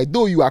 Right?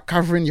 Though you are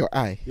covering your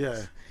eye.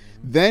 Yeah.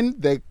 Then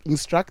the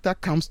instructor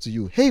comes to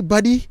you. Hey,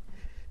 buddy.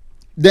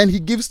 Then he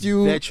gives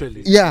you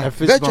virtually. Yeah, a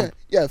fist bump.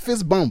 Yeah,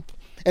 fist bump.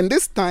 And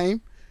this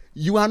time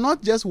you are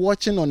not just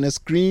watching on a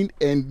screen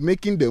and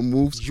making the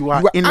moves. You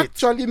are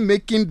actually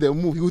making the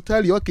move. He will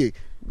tell you, okay,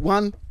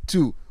 1,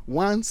 2,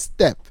 1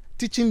 step,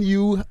 teaching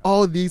you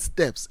all these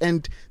steps,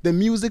 and the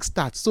music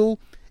starts. So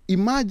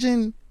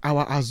imagine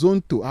our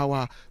Azonto,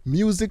 our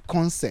music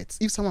concerts.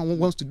 If someone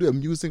wants to do a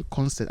music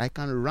concert, I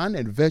can run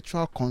a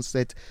virtual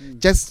concert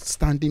just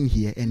standing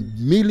here, and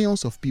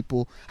millions of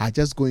people are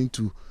just going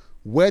to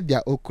wear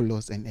their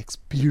Oculus and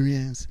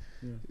experience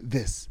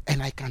this.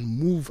 And I can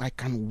move, I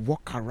can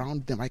walk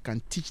around them, I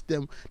can teach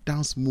them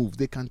dance moves,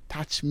 they can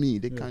touch me,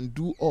 they can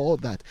do all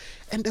that.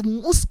 And the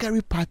most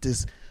scary part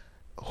is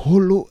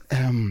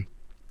holograms.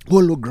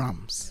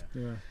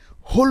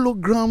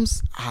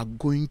 Holograms are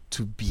going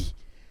to be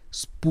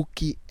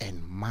spooky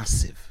and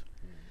massive.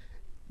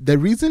 The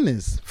reason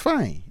is,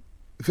 fine,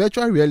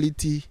 virtual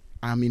reality,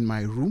 I'm in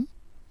my room,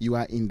 you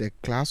are in the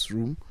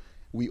classroom,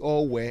 we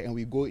all wear and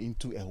we go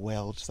into a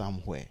world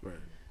somewhere,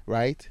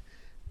 right?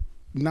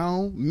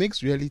 Now,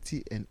 mixed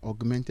reality and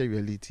augmented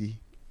reality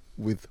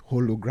with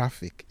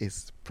holographic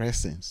is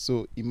present.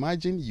 So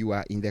imagine you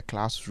are in the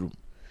classroom,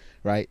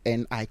 right?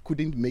 And I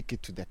couldn't make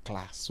it to the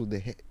class,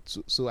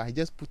 so I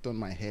just put on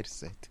my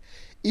headset.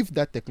 If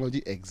that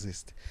technology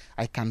exists,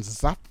 I can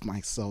zap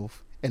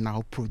myself and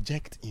I'll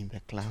project in the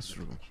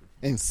classroom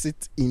and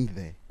sit in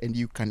there, and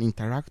you can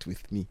interact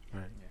with me.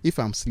 Right. If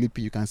I'm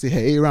sleepy, you can say,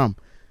 hey, Ram,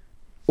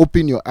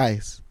 open your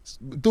eyes.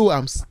 Though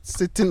I'm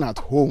sitting at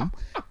home,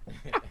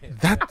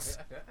 that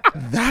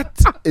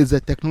is a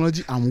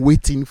technology I'm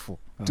waiting for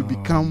to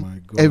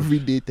become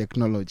everyday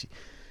technology.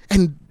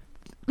 And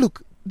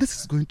look, this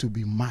is going to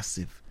be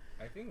massive.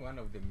 I think one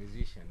of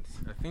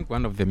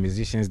the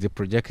musicians, they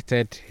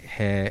projected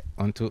her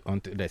onto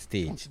the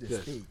stage.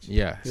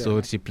 Yeah,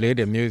 so she played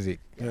the music.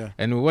 Yeah.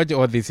 And we watch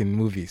all this in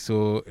movies.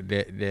 So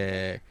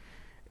the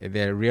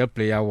Real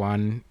Player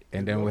One,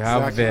 and then we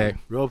have the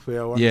Real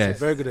Player One. Yes.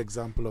 Is a very good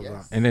example of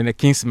that. And then the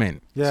Kingsmen.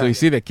 Yeah. So you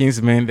see the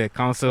Kingsmen, the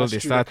council, they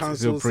start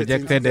to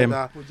projected them.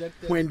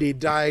 When they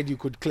died, you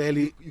could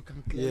clearly.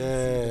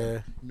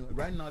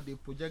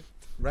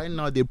 Right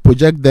now they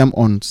project them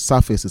on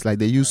surfaces, like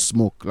they use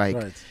smoke, like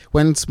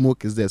when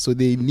smoke is there, so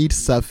they need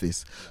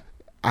surface.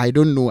 I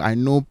don't know, I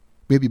know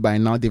maybe by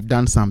now they've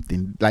done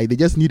something, like they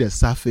just need a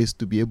surface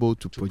to be able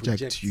to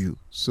project you.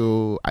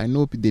 So I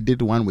know they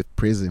did one with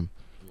Prism.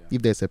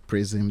 If there's a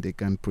Prism, they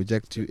can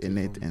project you in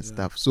it and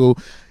stuff. So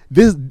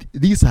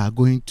these are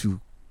going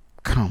to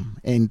come,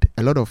 and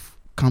a lot of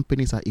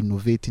companies are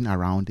innovating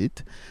around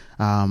it.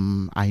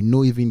 I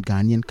know even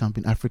Ghanaian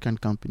companies, African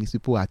companies,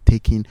 people are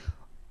taking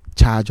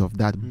charge of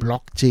that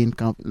blockchain.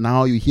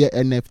 Now you hear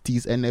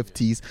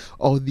NFTs,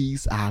 all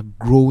these are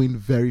growing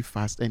very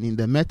fast, and in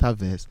the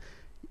metaverse,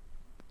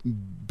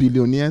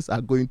 billionaires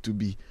are going to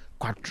be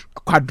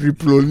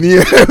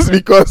quadrillionaires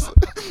because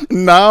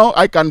now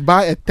I can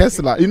buy a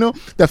Tesla. You know,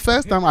 the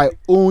first time I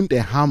owned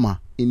a hammer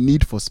in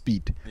Need for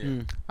Speed,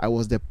 I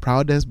was the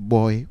proudest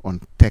boy on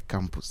Tech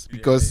Campus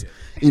because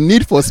in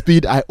Need for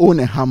Speed I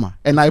own a hammer,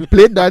 and I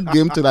played that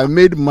game till I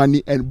made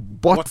money and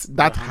bought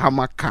that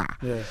hammer car.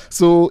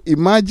 So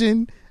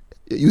imagine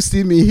you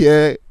see me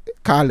here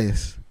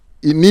carless.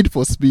 In Need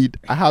for Speed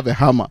I have a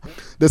hammer.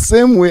 The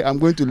same way I'm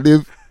going to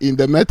live in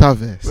the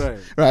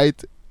metaverse,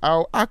 right?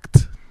 I'll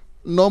act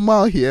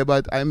normal here,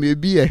 but I may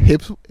be a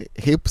hip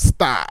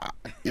star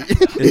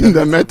in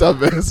the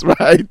metaverse,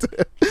 right?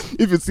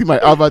 If you see my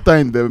avatar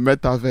in the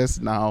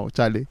metaverse now,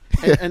 Charlie.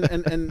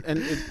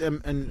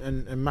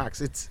 and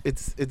Max,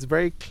 it's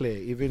very clear,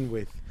 even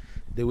with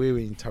the way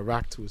we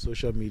interact with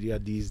social media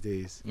these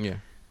days. Yeah.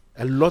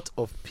 A lot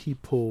of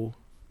people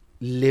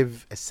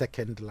live a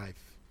second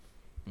life,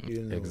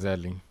 you know,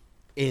 Exactly.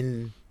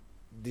 in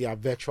their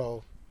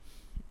virtual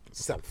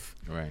self.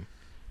 Right.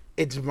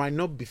 It might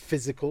not be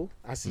physical,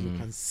 as you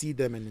can see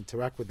them and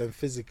interact with them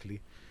physically,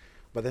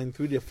 but then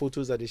through their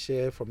photos that they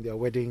share from their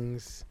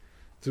weddings,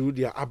 through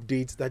their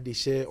updates that they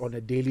share on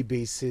a daily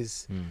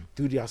basis,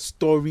 through their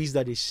stories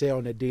that they share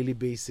on a daily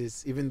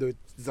basis, even though it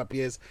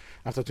disappears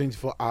after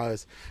 24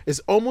 hours. It's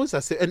almost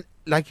as if, and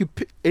like you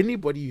pick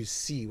anybody you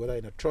see, whether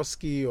in a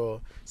Trotsky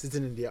or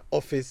sitting in their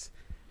office,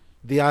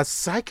 they are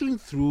cycling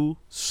through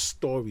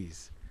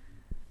stories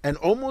and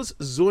almost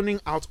zoning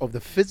out of the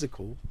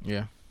physical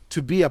Yeah.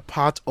 to be a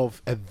part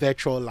of a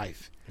virtual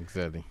life.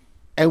 Exactly.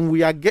 And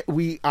we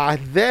are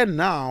there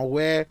now,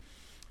 where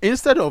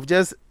instead of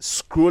just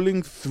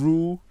scrolling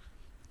through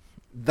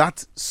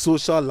that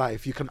social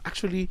life, you can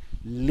actually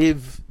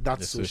live that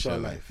The social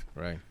life.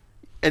 Right.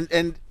 And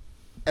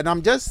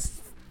I'm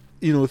just,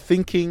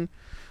 thinking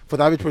for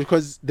that,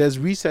 because there's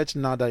research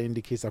now that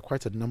indicates that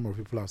quite a number of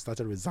people have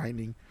started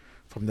resigning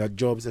from their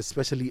jobs,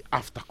 especially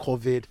after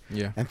COVID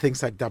Yeah. and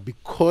things like that,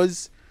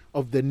 because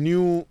of the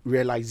new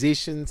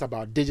realizations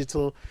about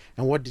digital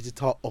and what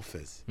digital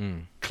offers.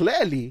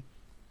 Clearly,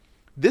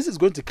 this is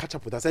going to catch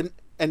up with us,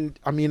 and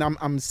I mean,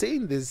 I'm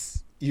saying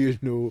this,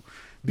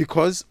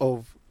 because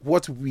of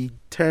what we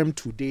term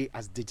today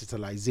as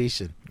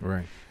digitalization.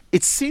 Right.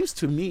 It seems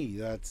to me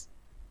that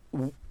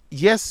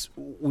yes,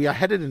 we are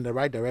headed in the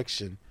right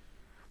direction,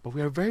 but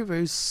we are very,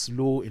 very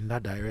slow in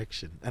that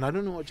direction. And I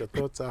don't know what your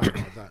thoughts are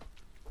about that.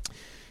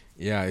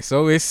 Yeah, it's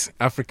always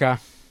Africa.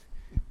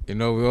 We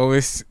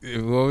always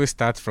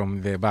start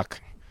from the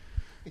back,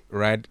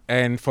 right?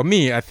 And for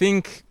me, I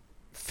think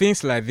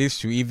things like this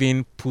should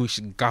even push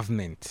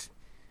government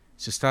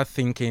to start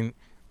thinking.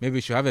 Maybe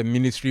we should have a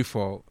ministry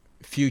for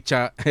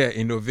future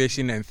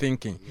innovation and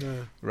thinking,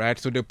 right?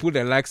 So they put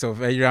the likes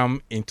of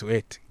ARAM into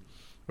it,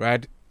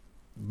 right?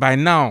 By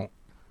now,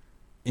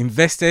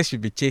 investors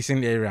should be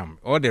chasing ARAM.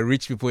 All the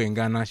rich people in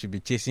Ghana should be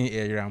chasing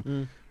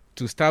ARAM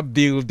to start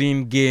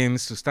building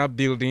games, to start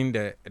building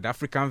the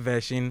African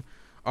version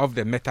of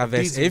the metaverse.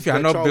 These If you are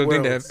not virtual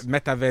building worlds. the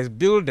metaverse,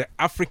 build the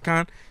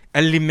African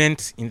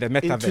element in the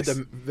metaverse. Into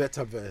the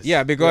metaverse.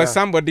 Yeah, because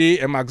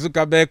somebody, Mark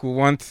Zuckerberg, will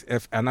want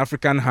an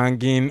African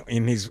hanging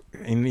in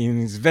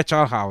his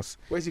virtual house,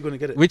 Where's he going to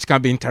get it? which can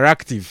be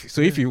interactive.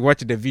 So if you watch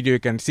the video, you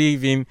can see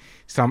even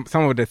some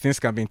of the things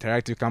can be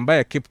interactive. You can buy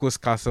a Cape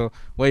Coast castle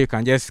where you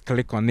can just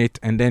click on it,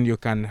 and then you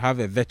can have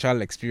a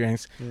virtual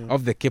experience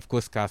of the Cape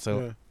Coast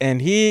castle. Yeah.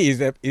 And he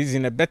is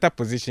in a better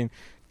position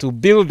to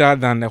build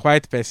that than the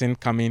white person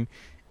coming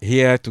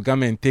here to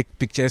come and take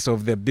pictures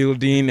of the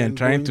building and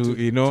trying going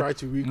to try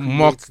to recreate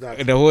mock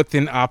that. the whole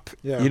thing up.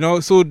 Yeah.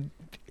 So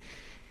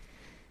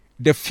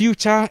the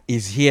future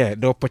is here.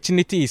 The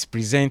opportunity is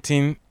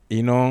presenting,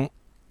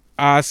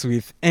 us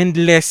with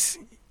endless,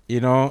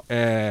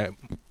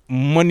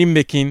 money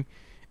making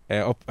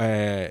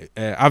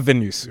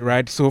avenues,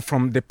 right? So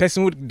from the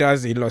person who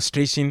does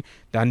illustration,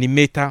 the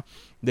animator,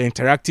 the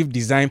interactive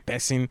design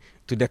person,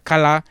 to the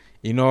color,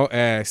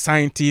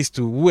 scientist,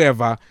 to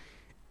whoever,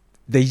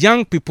 the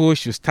young people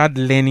should start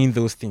learning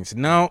those things.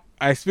 Now,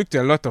 I speak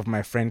to a lot of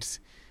my friends,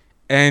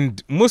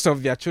 and most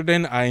of their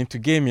children are into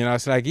gaming. I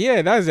was like,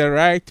 yeah, that's the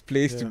right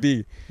place to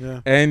be.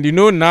 Yeah. And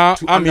now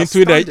To I'm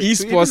into the understand it,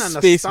 to esports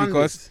even space understand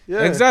because it.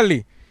 Yeah.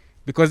 exactly,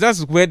 because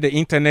that's where the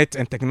internet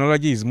and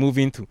technology is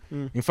moving to.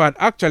 In fact,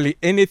 actually,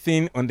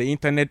 anything on the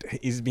internet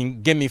is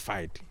being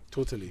gamified.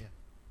 Totally.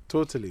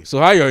 So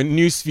how your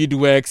news feed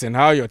works and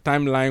how your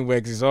timeline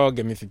works is all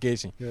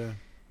gamification. Yeah.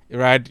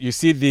 Right, you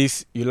see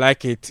this, you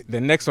like it. The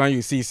next one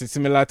you see is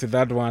similar to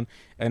that one,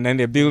 and then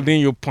they're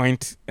building you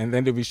point, and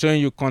then they'll be showing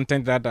you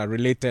content that are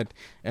related,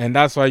 and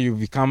that's why you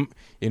become,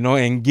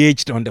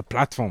 engaged on the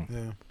platform. Yeah.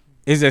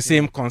 It's the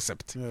same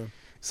concept. Yeah.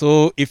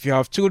 So if you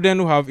have children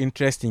who have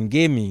interest in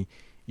gaming,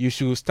 you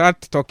should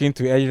start talking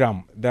to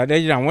ARAM. That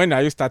ARAM, when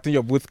are you starting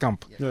your boot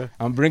camp? Yeah.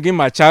 I'm bringing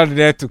my child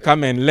there to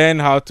come and learn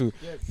how to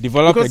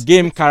develop Because a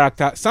game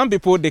character. Some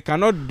people, they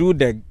cannot do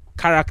the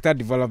character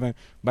development,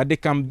 but they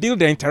can build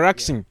the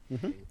interaction,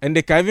 and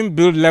they can even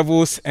build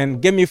levels and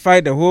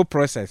gamify the whole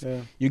process.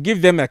 Yeah. You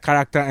give them a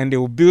character and they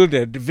will build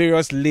the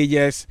various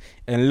layers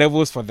and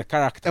levels for the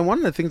character. And one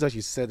of the things that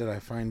you said that I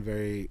find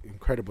very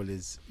incredible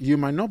is you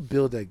might not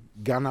build a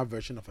Ghana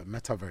version of a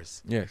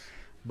metaverse, Yes.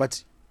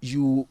 but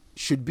you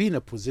should be in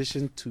a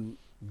position to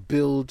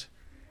build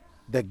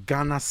the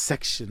Ghana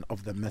section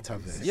of the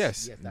metaverse.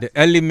 Yes. The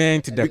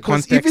element, the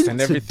Because context and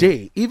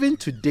everything. even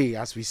today,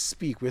 as we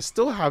speak, we're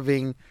still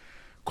having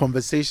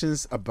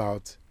conversations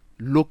about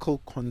local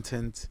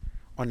content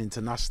on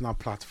international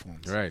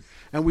platforms. Right.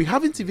 And we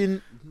haven't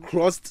even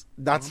crossed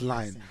that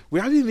line.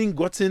 We haven't even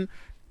gotten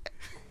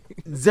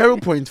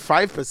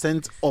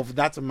 0.5% of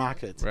that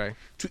market Right.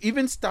 to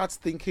even start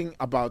thinking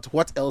about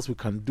what else we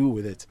can do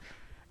with it.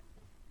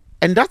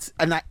 And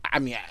I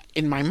mean,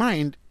 in my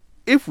mind,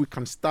 if we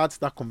can start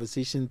that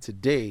conversation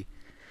today,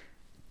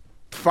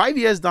 5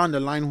 years down the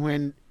line,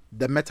 when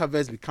the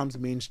metaverse becomes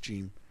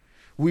mainstream,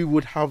 we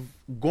would have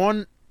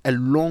gone a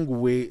long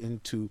way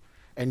into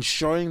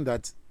ensuring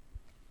that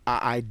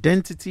our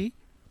identity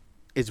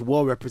is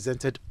well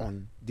represented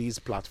on these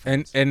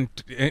platforms. And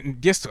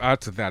just to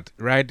add to that,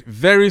 right?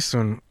 Very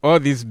soon, all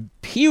these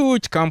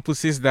huge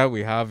campuses that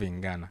we have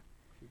in Ghana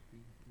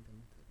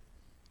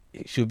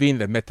should be in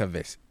the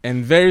metaverse.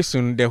 And very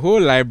soon, the whole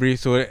library,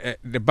 so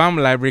the BAM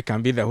library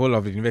can be the whole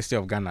of the University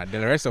of Ghana. The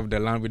rest of the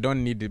land, we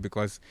don't need it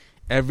because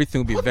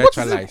everything will be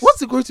virtualized.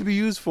 What's it going to be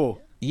used for?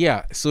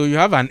 Yeah, so you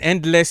have an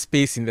endless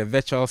space in the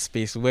virtual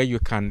space where you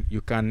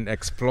can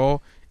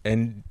explore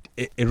and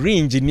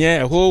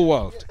re-engineer a whole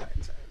world.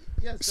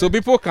 So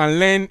people can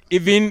learn,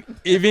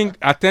 even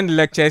attend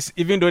lectures,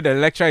 even though the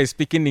lecturer is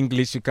speaking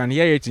English, you can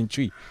hear it in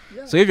Twi.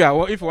 Yeah. So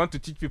if you want to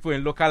teach people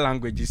in local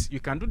languages, you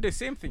can do the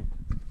same thing.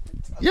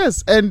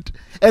 Yes, and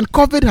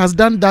COVID has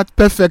done that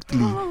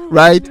perfectly,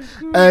 right?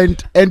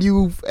 And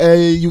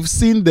you've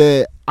seen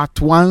the at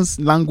once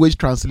language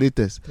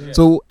translators. Yeah.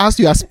 So as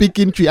you are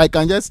speaking Twi, I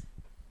can just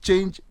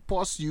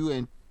pause you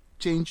and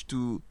change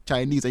to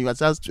Chinese, and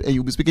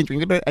you'll be speaking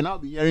Chinese, and I'll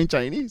be hearing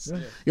Chinese.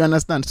 Yeah. You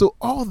understand? So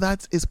all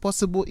that is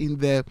possible in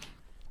the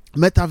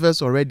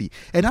metaverse already.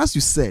 And as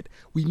you said,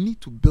 we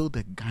need to build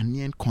a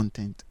Ghanaian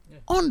content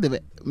on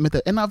the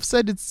meta. And I've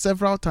said it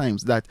several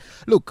times that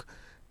look,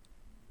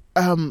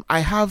 I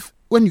have,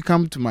 when you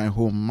come to my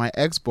home, my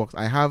Xbox,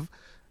 I have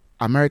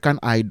American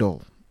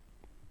Idol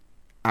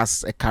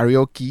as a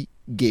karaoke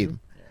game.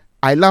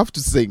 I love to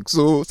sing,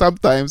 so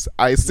sometimes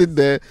I sit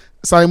there,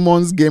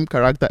 Simon's game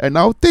character, and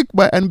I'll take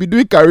and be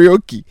doing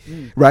karaoke,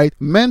 right?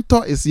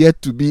 Mentor is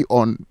yet to be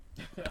on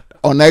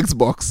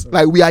Xbox.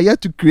 Like, we are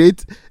yet to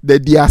create the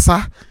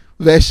Diasa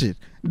version,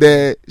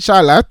 the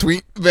Shala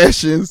Twin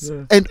versions,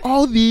 and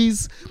all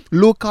these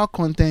local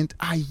content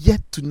are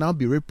yet to now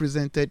be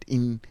represented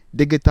in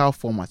digital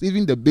formats.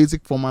 Even the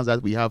basic formats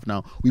that we have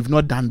now, we've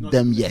not done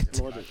them yet.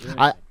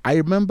 I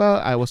remember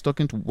I was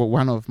talking to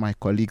one of my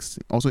colleagues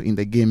also in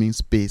the gaming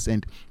space,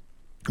 and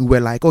we were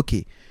like,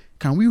 okay,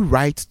 can we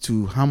write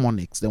to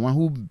Harmonix, the one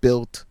who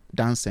built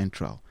Dance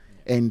Central,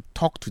 and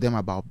talk to them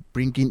about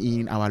bringing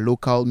in our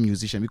local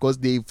musician, because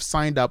they've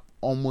signed up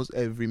almost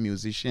every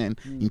musician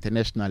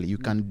internationally. You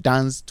can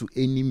dance to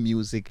any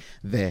music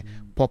there,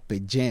 pop a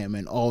jam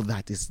and all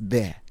that is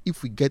there.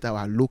 If we get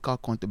our local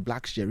content,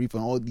 Black Sheriff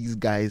and all these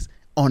guys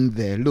on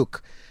there,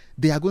 look,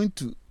 they are going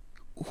to,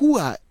 who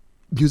are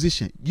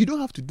musicians, you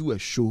don't have to do a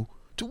show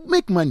to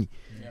make money.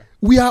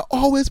 We are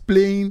always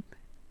playing,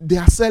 they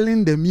are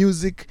selling the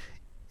music,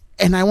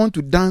 and I want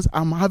to dance.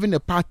 I'm having a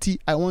party.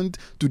 I want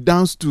to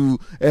dance to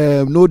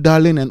No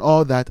Darling and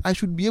all that. I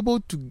should be able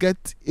to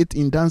get it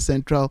in Dance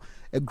Central.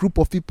 A group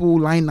of people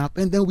line up,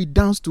 and then we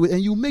dance to it,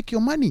 and you make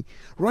your money.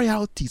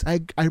 Royalties. I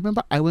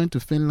remember I went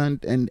to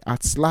Finland, and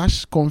at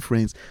Slash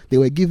conference, they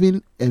were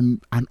giving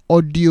an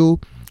audio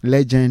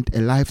legend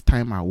a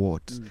lifetime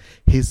award.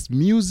 His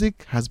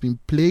music has been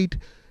played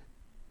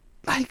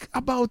like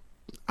about,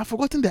 I've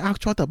forgotten the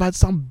actual, about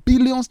some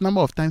billions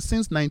number of times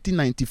since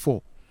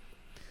 1994.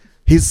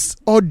 His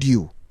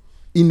audio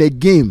in a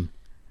game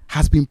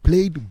has been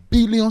played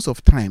billions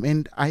of times.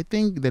 And I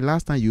think the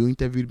last time you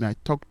interviewed me, I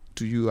talked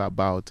to you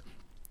about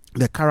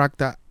the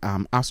character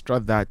Astra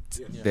that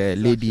the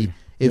lady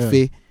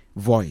Efe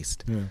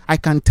voiced. I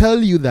can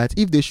tell you that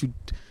if they should,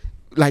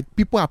 like,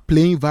 people are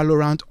playing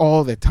Valorant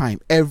all the time,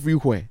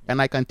 everywhere.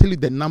 And I can tell you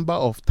the number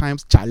of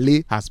times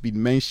Chale has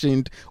been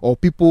mentioned, or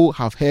people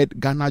have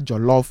heard Ghana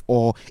Jollof,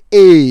 or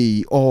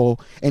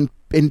and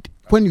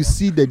when you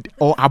see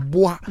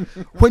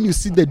when you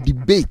see the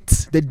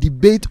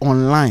debate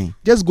online,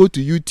 just go to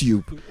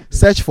YouTube,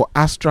 search for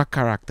Astra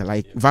character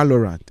like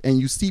Valorant, and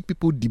you see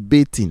people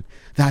debating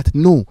that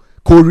no,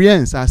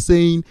 Koreans are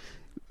saying,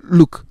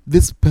 look,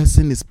 this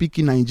person is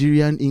speaking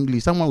Nigerian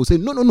English. Someone will say,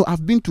 no,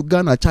 I've been to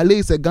Ghana. Chale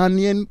is a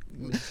Ghanaian.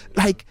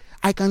 Like,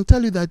 I can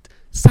tell you that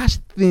such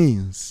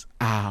things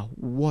are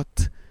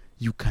what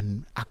you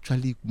can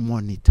actually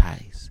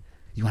monetize.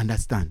 You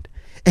understand?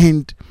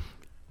 And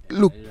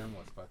look,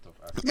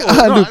 he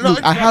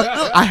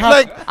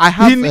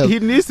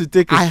needs to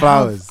take his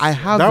flowers. I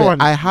have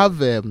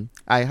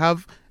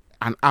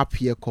an app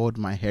here called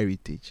My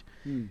Heritage.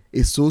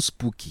 It's so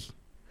spooky.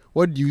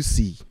 What do you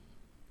see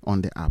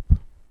on the app?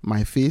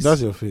 My face.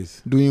 That's your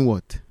face. Doing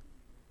what?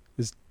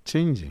 It's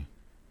changing.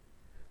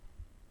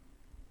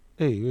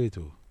 Hey, wait.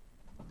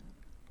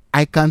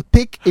 I can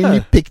take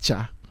any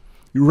picture,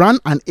 run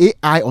an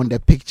AI on the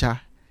picture,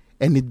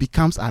 and it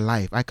becomes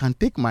alive. I can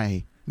take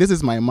this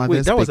is my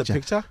mother's picture. Wait, that was a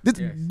picture?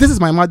 This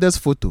is my mother's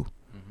photo,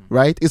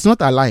 right? It's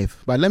not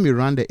alive, but let me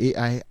run the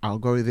AI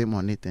algorithm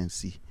on it and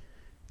see.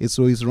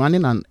 So it's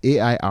running an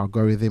AI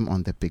algorithm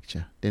on the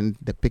picture. Then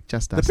the picture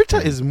starts. The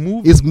picture is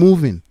moving. It's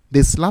moving.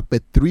 They slap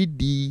a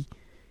 3D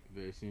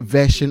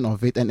version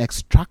of it and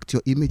extract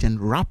your image and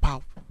wrap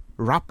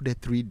wrap the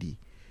 3D.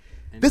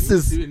 And This you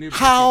is do enable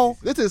how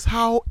this. this is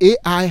how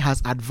AI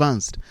has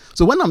advanced.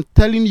 So when I'm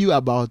telling you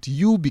about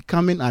you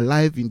becoming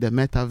alive in the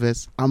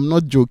metaverse, I'm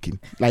not joking.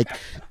 Like,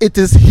 it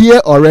is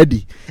here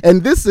already.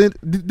 And this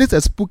is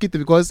a spooky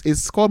thing because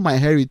it's called My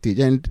Heritage,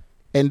 and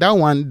that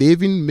one they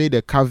even made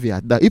a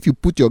caveat that if you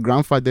put your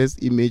grandfather's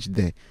image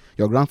there,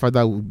 your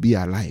grandfather will be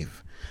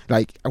alive.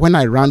 Like, when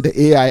I run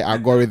the AI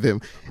algorithm,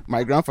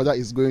 my grandfather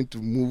is going to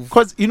move.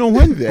 Because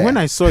when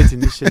I saw it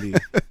initially,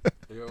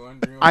 You're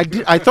wondering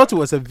I thought it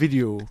was a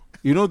video.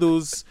 You know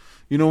those.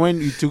 You know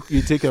when you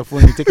take a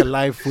phone, you take a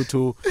live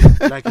photo,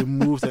 like it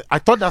moves. I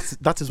thought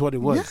that is what it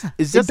was. Yeah,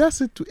 It's it just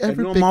does it to a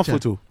every normal picture.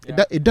 photo.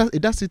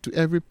 It does it to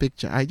every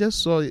picture. I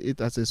just saw it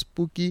as a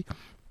spooky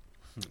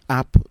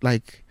app.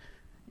 Like,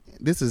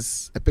 this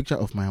is a picture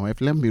of my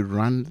wife. Let me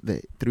run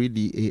the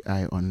 3D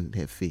AI on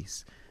her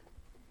face.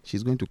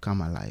 She's going to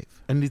come alive,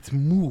 And it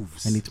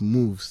moves. and it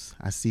moves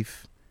as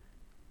if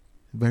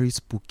very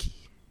spooky,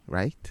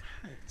 right?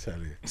 Tell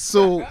you.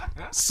 So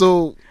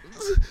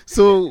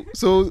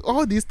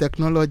all these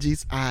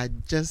technologies are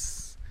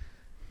just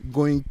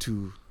going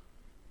to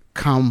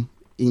come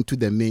into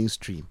the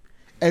mainstream.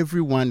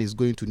 Everyone is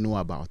going to know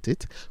about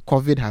it.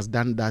 COVID has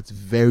done that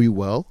very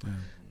well.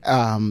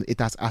 It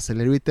has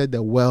accelerated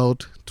the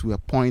world to a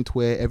point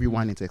where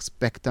everyone is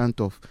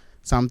expectant of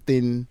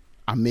something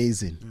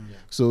amazing.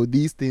 So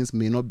these things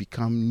may not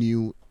become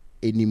new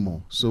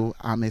anymore. So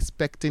I'm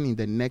expecting in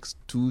the next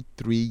 2-3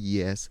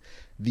 years,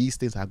 these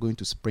things are going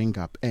to spring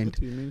up. And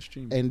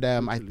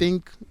I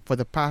think for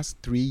the past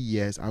 3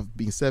 years, I've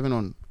been serving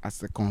on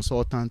as a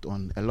consultant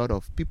on a lot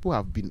of people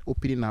have been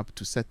opening up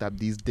to set up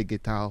these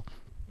digital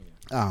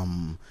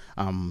paths,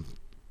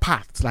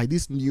 like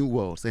these new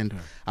worlds. And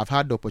I've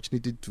had the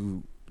opportunity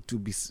to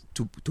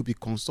be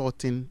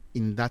consulting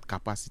in that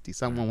capacity.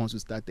 Someone wants to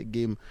start a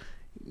game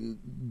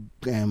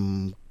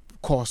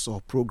course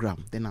or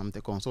program, then I'm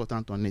the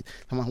consultant on it.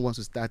 Someone who wants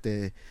to start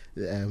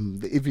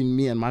even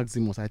me and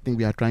Maximus, I think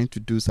we are trying to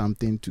do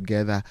something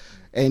together.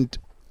 And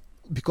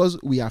because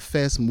we are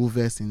first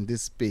movers in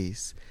this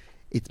space,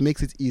 it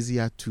makes it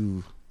easier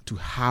to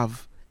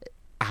have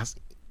as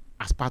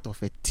part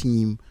of a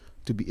team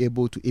to be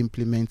able to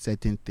implement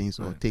certain things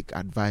or take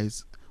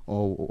advice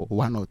or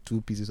one or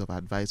two pieces of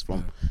advice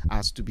from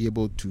us to be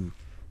able to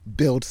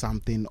build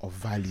something of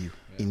value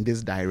in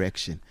this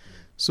direction.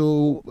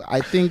 So I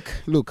think,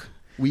 look,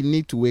 we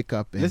need to wake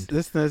up and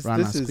listeners, run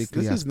this as is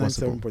quickly as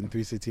possible.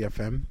 97.3 City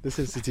FM. This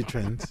is City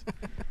Trends.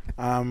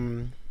 I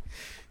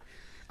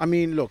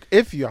mean, look,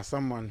 if you are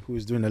someone who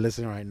is doing a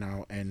listen right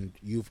now and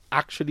you've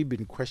actually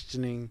been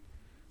questioning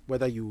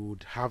whether you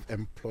would have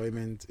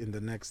employment in the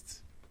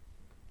next,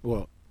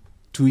 2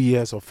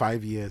 years or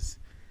 5 years,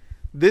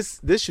 this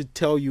should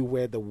tell you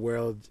where the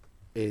world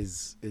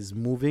is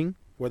moving,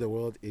 where the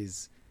world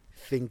is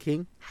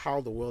thinking,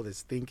 how the world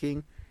is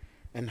thinking,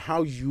 and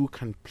how you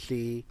can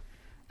play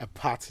a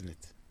part in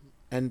it.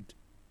 And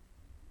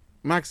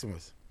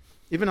Maximus,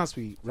 even as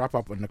we wrap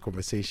up on the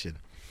conversation,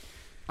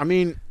 I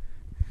mean,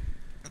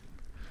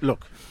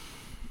 look,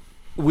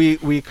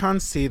 we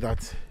can't say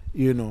that,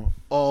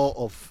 all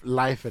of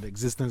life and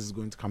existence is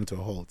going to come to a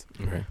halt.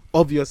 Okay.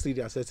 Obviously,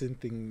 there are certain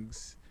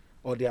things,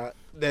 or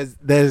there's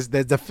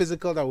the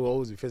physical that will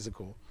always be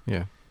physical.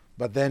 Yeah.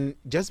 But then,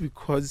 just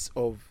because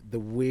of the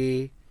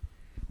way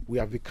we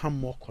have become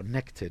more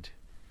connected,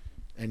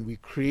 and we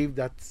crave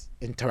that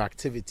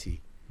interactivity,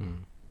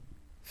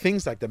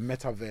 things like the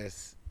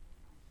metaverse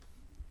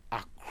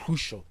are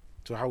crucial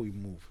to how we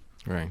move.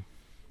 Right.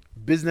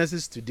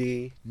 Businesses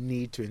today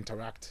need to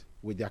interact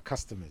with their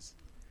customers.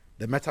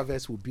 The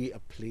metaverse will be a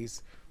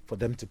place for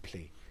them to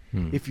play.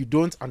 If you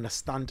don't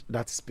understand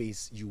that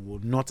space, you will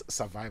not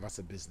survive as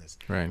a business.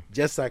 Right.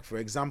 Just like, for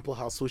example,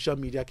 how social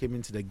media came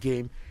into the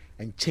game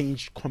and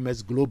changed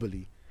commerce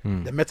globally.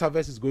 The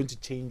metaverse is going to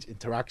change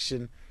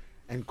interaction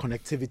and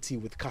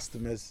connectivity with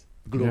customers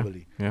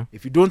globally. Yeah.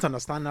 If you don't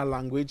understand that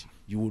language,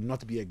 you will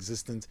not be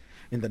existent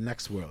in the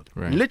next world.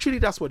 Right. Literally,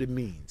 that's what it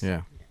means.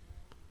 Yeah.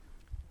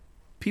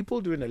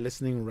 People doing the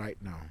listening right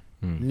now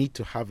need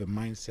to have a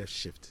mindset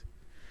shift.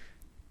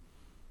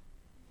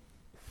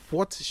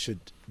 What should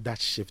that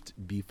shift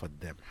be for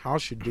them? How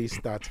should they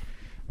start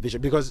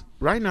vision? Because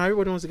right now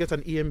everybody wants to get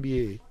an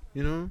EMBA,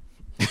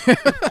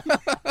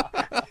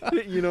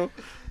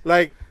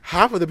 like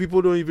half of the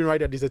people don't even write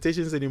their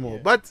dissertations anymore.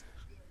 But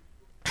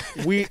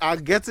we are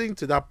getting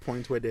to that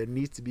point where there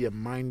needs to be a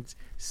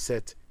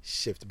mindset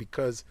shift,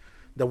 because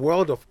the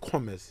world of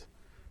commerce,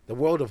 the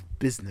world of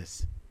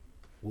business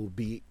will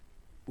be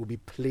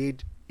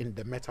played in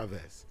the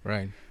metaverse.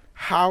 Right.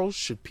 How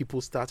should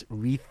people start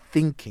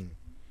rethinking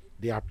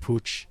their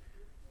approach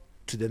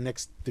to the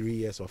next 3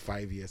 years or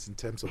 5 years in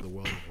terms of the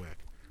world of work?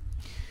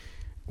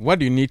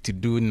 What you need to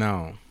do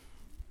now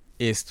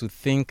is to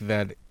think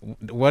that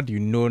what you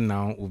know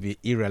now will be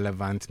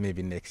irrelevant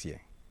maybe next year.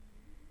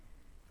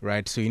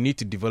 Right? So you need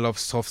to develop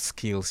soft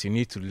skills. You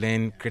need to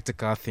learn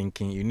critical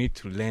thinking. You need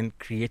to learn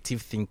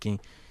creative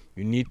thinking.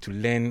 You need to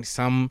learn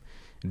some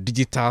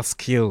digital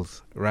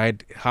skills,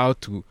 right? How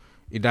to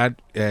either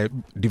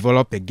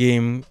develop a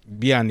game,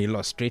 be an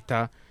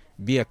illustrator,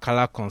 be a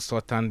color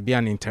consultant, be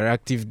an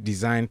interactive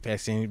design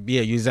person, be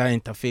a user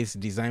interface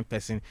design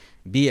person,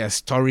 be a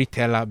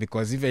storyteller,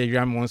 because if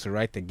everyone wants to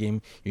write a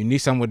game, you need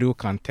somebody who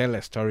can tell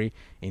a story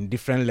in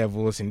different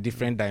levels, in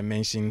different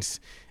dimensions,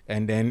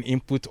 and then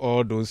input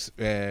all those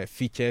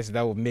features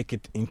that will make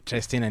it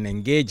interesting and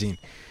engaging,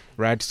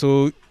 right?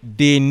 So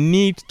they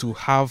need to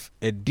have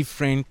a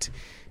different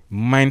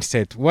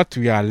mindset. What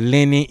we are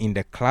learning in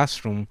the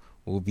classroom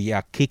will be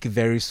archaic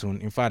very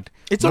soon. In fact,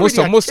 It's most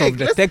already of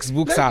the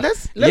textbooks are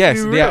let's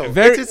yes, be they are real.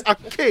 very It is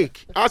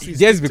archaic. As we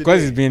just speak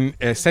because today. it's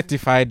been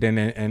certified and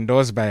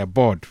endorsed by a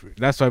board.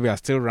 That's why we are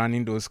still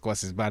running those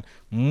courses. But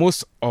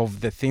most of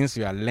the things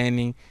we are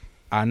learning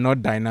are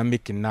not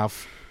dynamic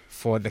enough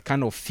for the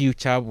kind of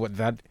future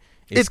that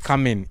is It's-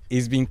 coming.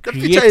 It's being the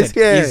created. future is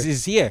here.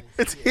 Is here.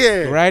 It's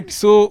here. Right?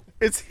 So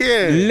It's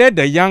here. let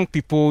the young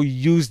people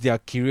use their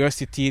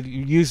curiosity,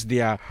 use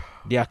their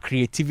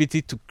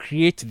creativity to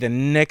create the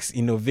next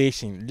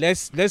innovation.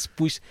 Let's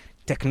push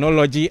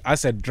technology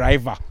as a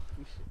driver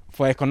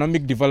for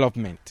economic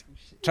development.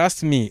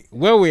 Trust me,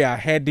 where we are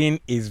heading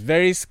is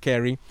very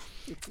scary,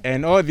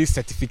 and all this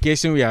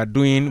certification we are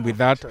doing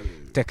without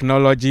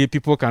technology,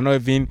 people cannot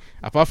even,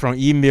 apart from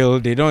email,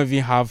 they don't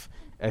even have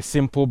a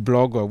simple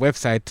blog or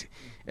website.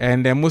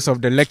 And most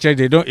of the lecturers,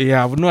 they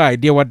have no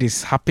idea what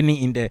is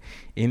happening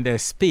in the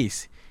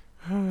space.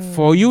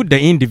 For you, the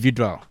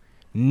individual,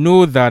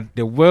 know that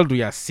the world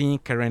we are seeing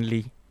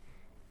currently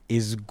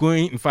is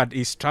going, in fact,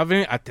 is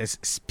traveling at a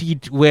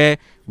speed where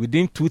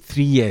within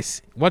 2-3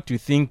 years, what you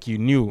think you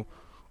knew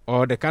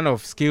or the kind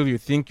of skill you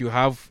think you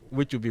have,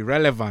 which will be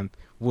relevant,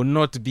 will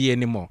not be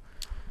anymore.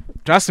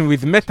 Trust me,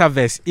 with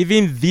metaverse,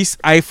 even this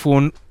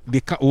iPhone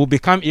will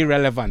become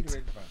irrelevant.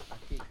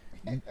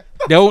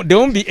 There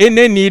won't be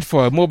any need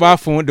for a mobile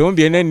phone. There won't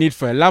be any need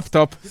for a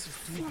laptop.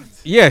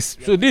 Yes,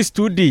 so this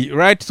 2D,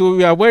 right? So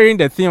we are wearing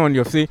the thing on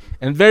your face,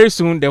 and very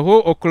soon the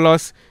whole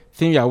Oculus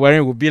thing you are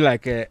wearing will be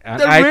like an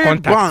The eye ray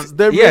contact. bonds,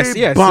 the yes,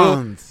 ray yes.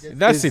 bonds. So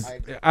that's Is-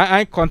 it.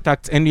 Eye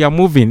contact, and you are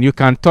moving. You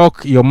can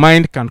talk. Your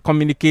mind can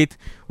communicate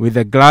with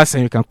the glass,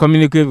 and you can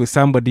communicate with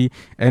somebody.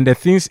 And the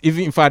things,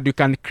 even in fact, you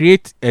can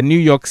create a New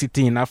York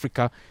City in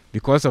Africa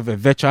because of a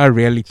virtual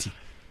reality.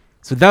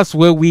 So that's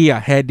where we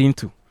are heading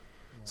to.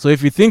 So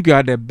if you think you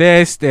are the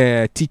best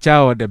teacher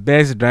or the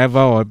best driver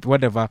or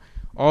whatever,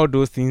 all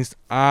those things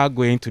are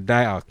going to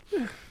die out.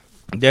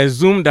 The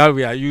Zoom that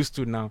we are used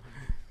to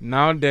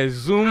now the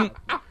Zoom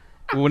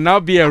will now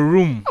be a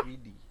room.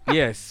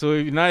 Yes,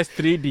 so now it's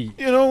 3D.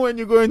 You know, when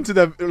you go into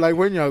the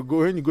when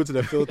you go to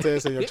the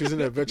filters and you're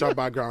choosing a virtual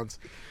background,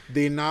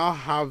 they now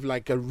have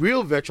like a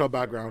real virtual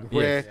background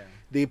where Yes.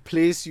 they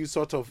place you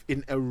sort of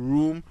in a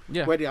room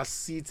Yeah. where there are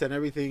seats and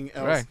everything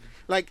else. Right.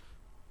 Like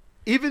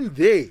even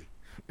they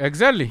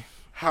Exactly.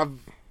 have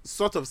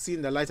sort of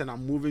seen the light and are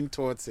moving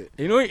towards it.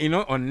 You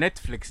know, on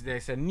Netflix,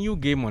 there's a new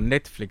game on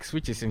Netflix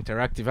which is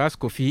interactive. As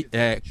Kofi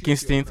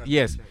Kingston,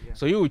 yes.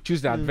 So you will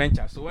choose the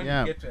adventure. So when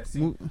Yeah. you get to a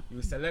scene,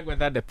 you select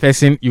whether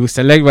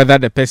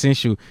the person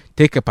should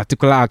take a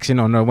particular action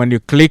or not. When you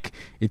click,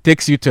 it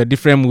takes you to a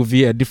different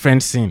movie, a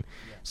different scene.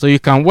 So you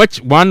can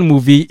watch one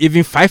movie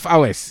even 5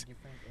 hours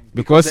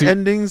because The you,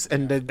 endings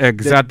and the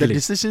Exactly.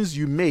 decisions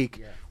you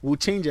make will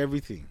change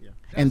everything.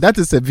 And that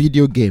is a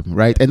video game,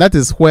 right? And that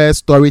is where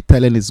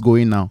storytelling is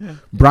going now.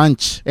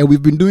 Branch. And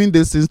we've been doing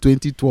this since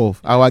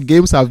 2012. Our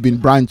games have been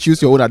branch,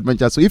 choose your own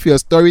adventure. So if you're a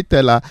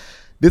storyteller,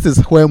 this is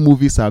where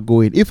movies are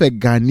going. If a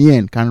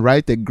Ghanaian can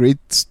write a great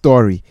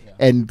story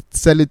and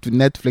sell it to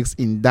Netflix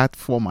in that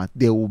format,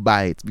 they will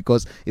buy it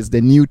because it's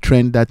the new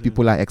trend that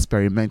people are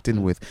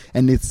experimenting with,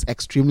 and it's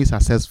extremely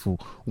successful.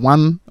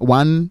 One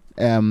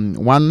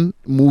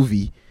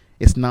movie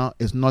is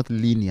not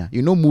linear.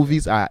 You know,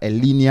 movies are a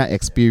linear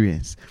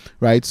experience,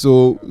 right?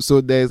 So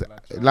there's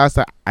last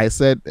I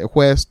said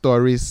where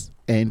stories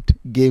and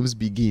games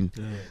begin.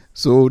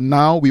 So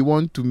now we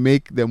want to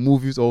make the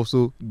movies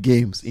also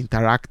games,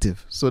 interactive,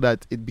 so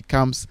that it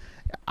becomes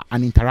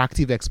an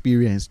interactive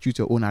experience. Choose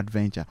your own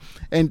adventure.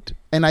 And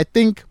I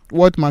think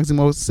what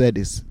Maximus said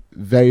is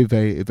very,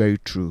 very, very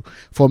true.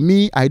 For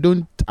me, I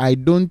don't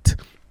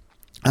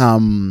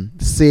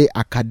say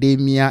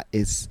academia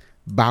is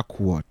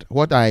backward.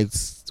 What I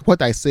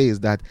say is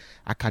that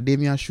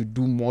academia should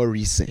do more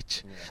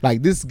research.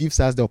 Like, this gives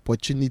us the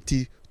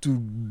opportunity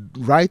to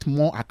write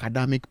more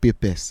academic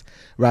papers,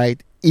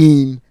 right,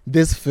 in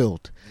this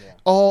field.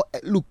 Or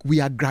look, we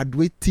are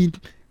graduating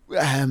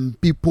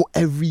people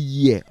every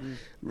year,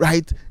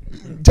 right?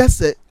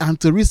 Just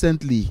until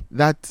recently,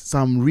 that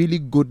some really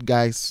good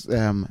guys,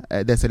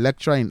 there's a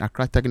lecturer in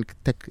Accra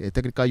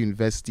Technical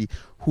University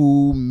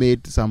who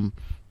made some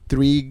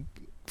 3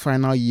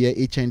 final year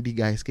HND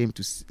guys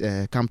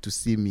come to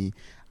see me.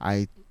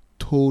 I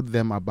told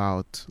them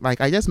about,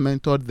 like, I just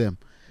mentored them.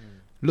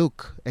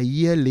 Look, a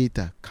year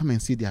later, come and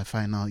see their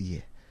final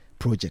year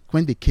project.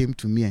 When they came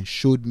to me and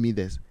showed me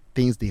the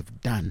things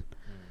they've done,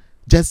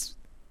 just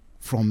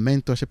from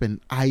mentorship and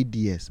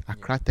ideas,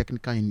 Accra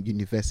Technical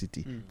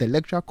University. The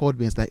lecturer called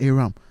me and said, "Hey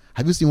Ram,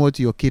 have you seen what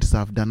your kids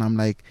have done?" I'm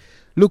like,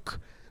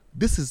 look,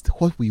 this is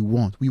what we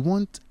want. We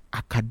want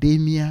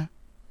academia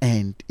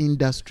and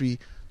industry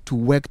to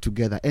work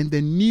together, and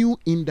the new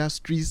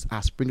industries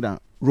are springing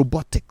up: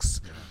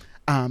 robotics,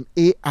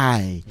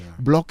 AI,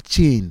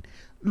 blockchain.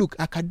 Look,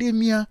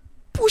 academia,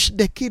 push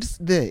the kids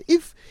there.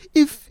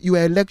 If you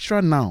are a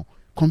lecturer now,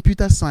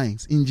 computer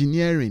science,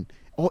 engineering,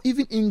 or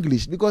even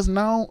English, because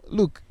now,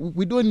 look,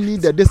 we don't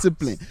need the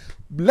discipline.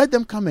 Let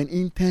them come and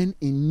intern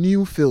in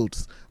new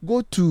fields.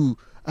 Go to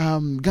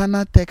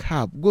Ghana Tech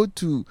Hub, go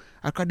to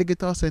Accra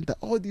Digital Center,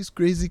 all these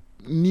crazy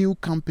new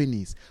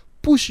companies.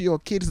 Push your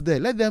kids there.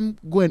 Let them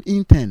go and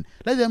intern.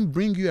 Let them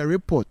bring you a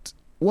report.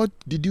 What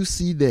did you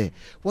see there?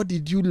 What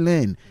did you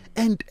learn?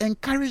 And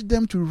encourage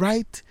them to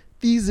write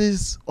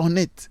thesis on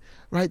it.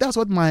 Right? That's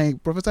what my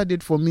professor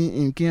did for me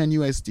in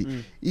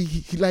KNUST.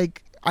 He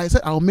like, I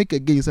said, I'll make a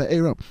game. He said,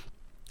 Aaron,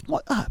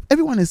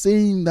 everyone is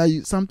saying that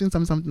something.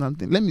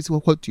 Let me see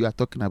what you are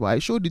talking about. I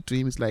showed it to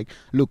him. It's like,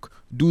 look,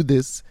 do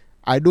this.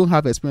 I don't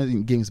have experience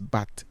in games,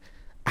 but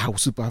I'll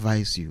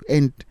supervise you.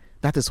 And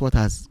that is what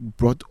has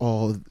brought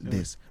all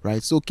this,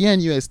 right? So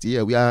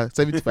KNUST, we are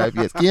 75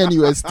 years.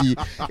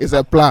 KNUST is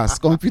a plus.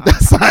 Computer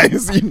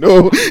science,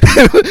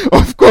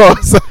 of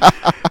course.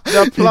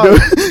 The plug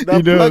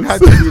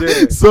had to be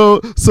there.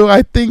 So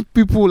I think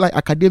people like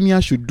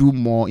academia should do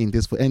more in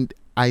this. And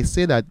I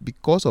say that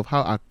because of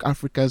how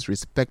Africans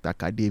respect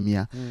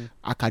academia,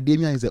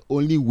 academia is the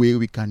only way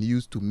we can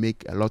use to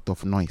make a lot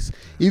of noise.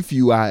 If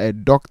you are a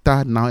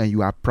doctor now and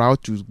you are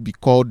proud to be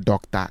called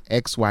Dr.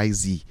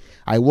 XYZ,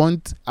 I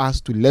want us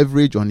to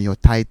leverage on your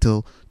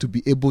title to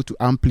be able to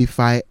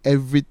amplify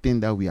everything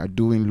that we are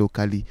doing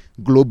locally,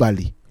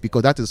 globally,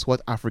 because that is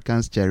what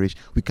Africans cherish.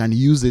 We can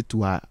use it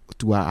to our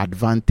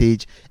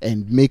advantage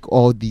and make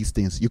all these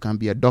things. You can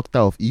be a doctor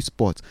of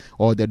esports,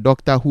 or the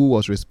doctor who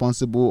was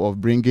responsible of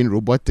bringing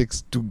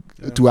robotics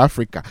to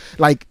Africa.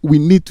 Like, we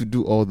need to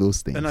do all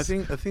those things. And I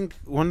think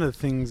one of the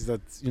things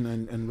that,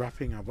 and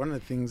wrapping up, one of the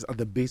things at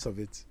the base of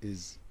it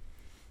is,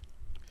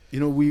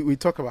 we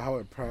talk about how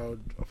we're proud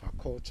of our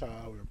culture,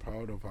 we're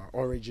proud of our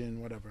origin,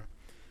 whatever.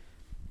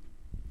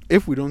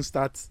 If we don't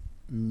start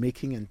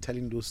making and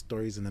telling those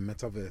stories in the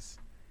metaverse,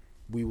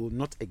 we will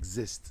not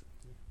exist.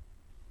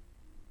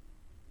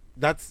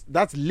 That's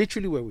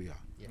literally where we are.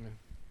 Yeah.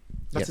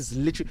 That is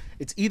literally.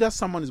 It's either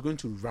someone is going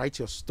to write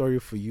your story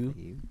for you,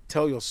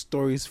 tell your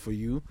stories for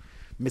you,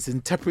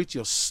 misinterpret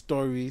your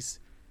stories,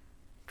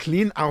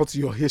 clean out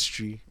your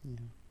history,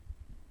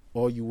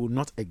 or you will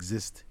not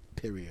exist.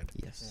 Period.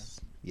 Yes.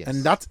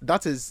 And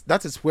that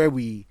is where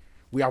we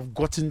have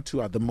gotten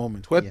to at the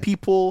moment, where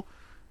people,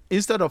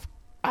 instead of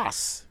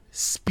us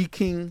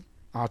speaking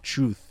our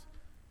truth,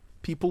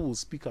 people will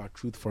speak our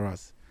truth for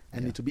us.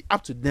 And it will be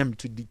up to them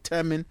to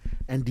determine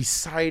and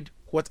decide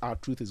what our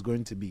truth is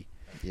going to be.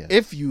 Yeah.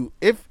 If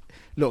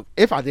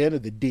at the end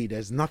of the day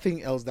there's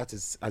nothing else that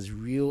is as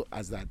real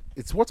as that,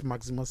 it's what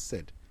Maximus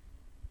said.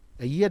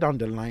 A year down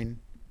the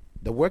line,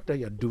 the work that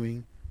you're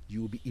doing,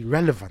 you will be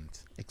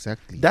irrelevant.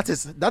 Exactly. That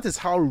is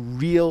how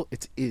real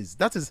it is.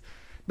 That's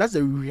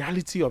the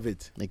reality of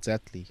it.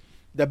 Exactly.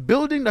 The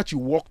building that you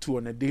walk to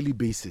on a daily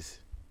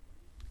basis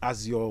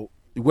as your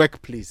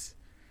workplace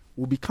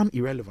will become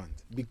irrelevant,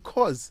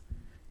 because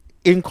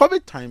in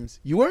COVID times,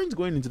 you weren't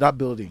going into that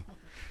building.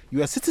 You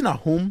were sitting at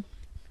home,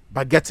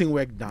 but getting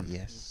work done.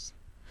 Yes.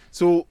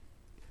 So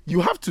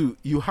you have to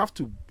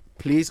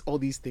place all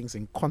these things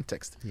in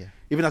context. Yeah.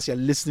 Even as you're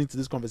listening to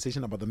this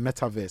conversation about the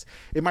metaverse,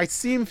 it might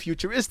seem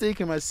futuristic.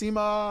 It might seem,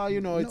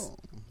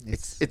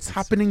 it's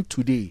happening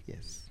today.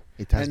 Yes.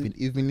 It has been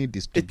evenly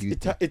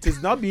distributed. It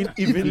is now being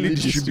evenly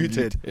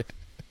distributed.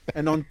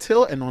 And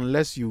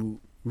unless you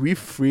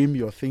reframe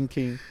your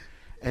thinking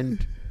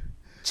and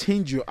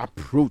change your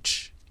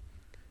approach,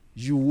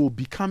 you will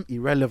become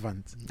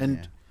irrelevant.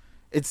 And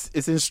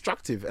it's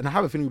instructive. And I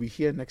have a feeling we'll be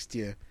here next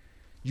year.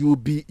 You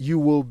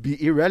will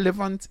be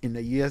irrelevant in a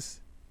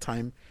year's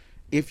time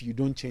if you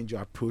don't change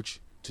your approach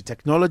to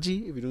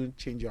technology, if you don't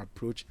change your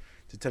approach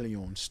to telling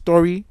your own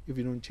story, if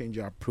you don't change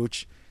your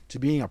approach to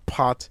being a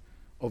part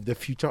of the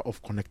future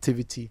of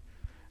connectivity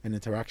and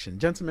interaction.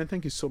 Gentlemen,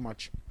 thank you so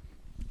much.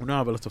 We don't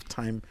have a lot of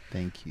time.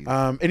 Thank you.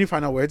 Any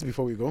final words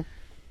before we go?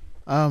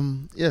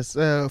 Yes,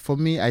 for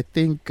me, I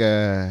think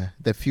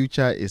the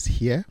future is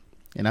here,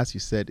 and as you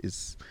said,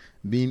 it's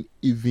being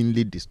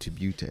evenly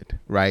distributed,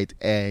 right?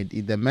 And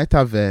in the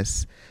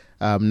metaverse,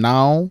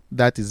 now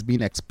that is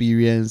being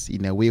experienced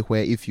in a way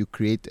where if you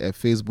create a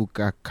Facebook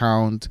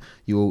account,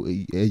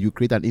 you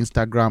create an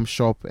Instagram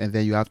shop, and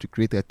then you have to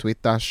create a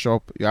Twitter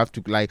shop. You have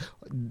to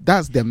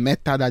that's the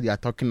meta that they are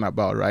talking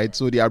about, right?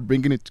 So they are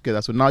bringing it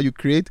together. So now you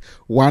create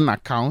one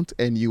account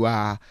and you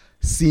are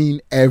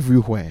seen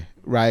everywhere,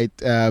 right?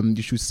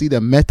 You should see the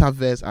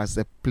metaverse as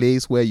a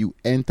place where you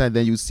enter,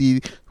 then you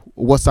see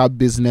WhatsApp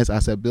Business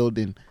as a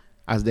building,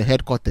 as the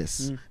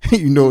headquarters.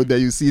 Then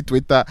you see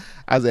Twitter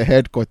as a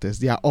headquarters.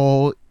 They are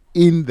all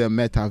in the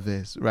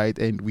metaverse, right?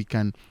 And we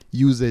can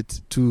use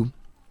it to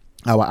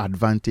our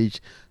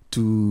advantage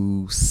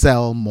to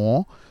sell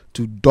more,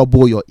 to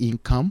double your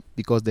income,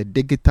 because the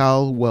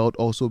digital world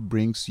also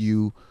brings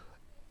you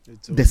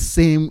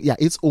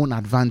its own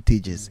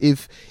advantages.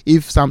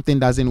 If something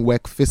doesn't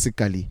work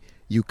physically,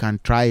 you can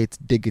try it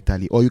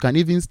digitally, or you can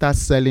even start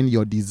selling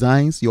your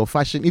designs, your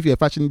fashion. If you're a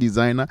fashion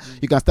designer,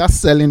 you can start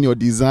selling your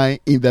design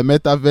in the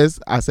metaverse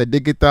as a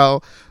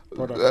digital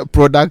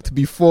product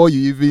before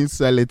you even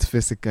sell it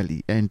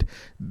physically. And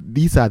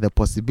these are the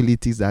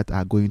possibilities that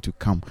are going to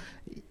come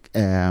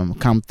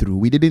through.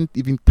 We didn't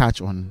even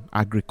touch on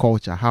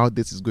agriculture, how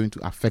this is going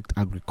to affect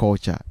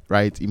agriculture,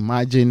 right?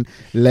 Imagine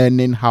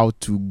learning how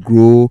to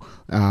grow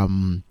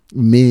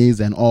maize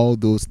and all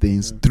those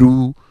things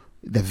through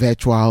the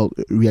virtual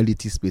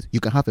reality space. You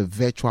can have a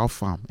virtual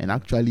farm and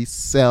actually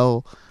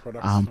sell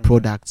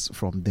products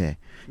from there.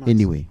 Max.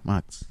 Anyway,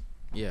 Max.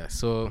 Yeah,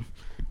 so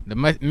the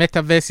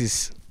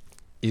metaverse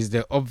is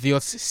the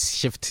obvious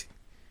shift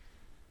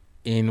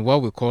in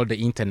what we call the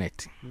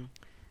internet.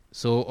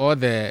 So all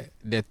the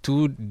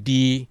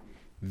 2D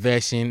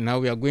version, now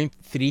we are going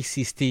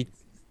 360,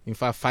 in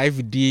fact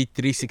 5D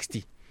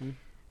 360,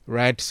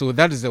 right? So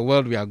that is the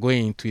world we are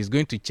going into. It's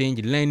going to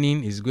change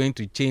learning, it's going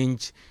to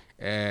change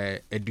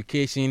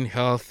education,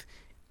 health.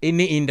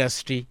 Any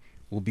industry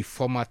will be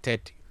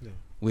formatted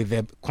with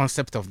the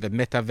concept of the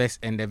metaverse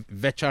and the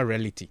virtual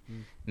reality.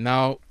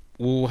 Now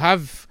we'll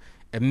have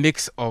a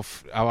mix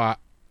of our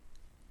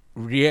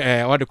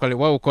what we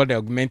call the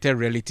augmented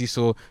reality.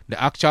 So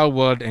the actual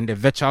world and the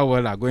virtual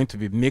world are going to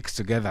be mixed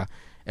together,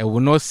 and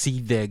we'll not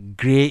see the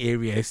gray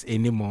areas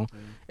anymore.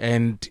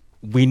 And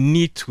we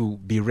need to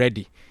be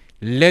ready.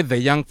 Let the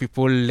young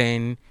people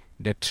learn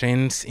the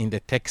trends in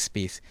the tech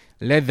space.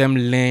 Let them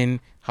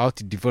learn how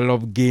to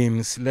develop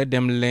games. Let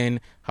them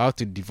learn how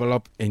to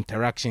develop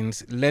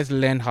interactions. Let's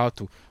learn how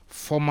to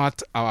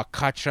format our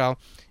cultural,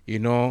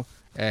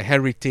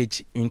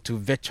 heritage into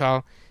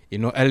virtual,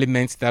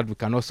 elements that we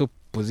can also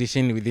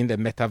position within the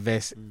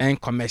metaverse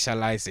and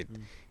commercialize it.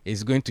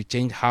 It's going to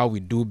change how we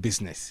do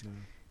business,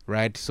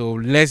 right? So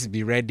let's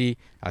be ready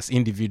as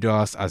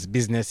individuals, as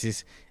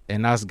businesses,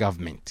 and as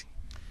government.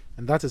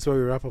 And that is where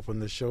we wrap up on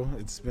the show.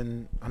 It's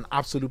been an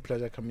absolute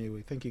pleasure coming your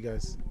way. Thank you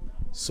guys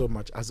so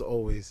much, as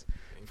always,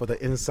 for the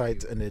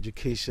insight and the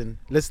education.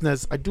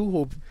 Listeners, I do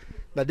hope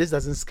that this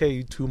doesn't scare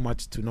you too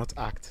much to not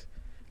act.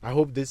 I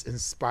hope this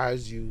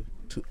inspires you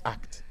to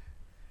act.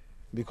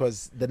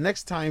 Because the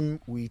next time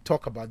we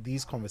talk about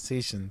these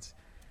conversations,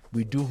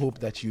 we do hope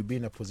that you'll be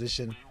in a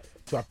position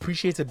to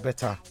appreciate it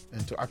better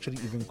and to actually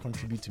even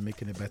contribute to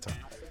making it better.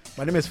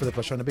 My name is Philip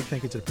Ashon. A big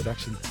thank you to the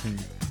production team.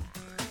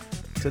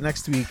 Till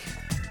next week,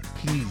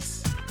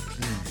 please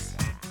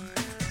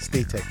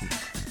stay techy.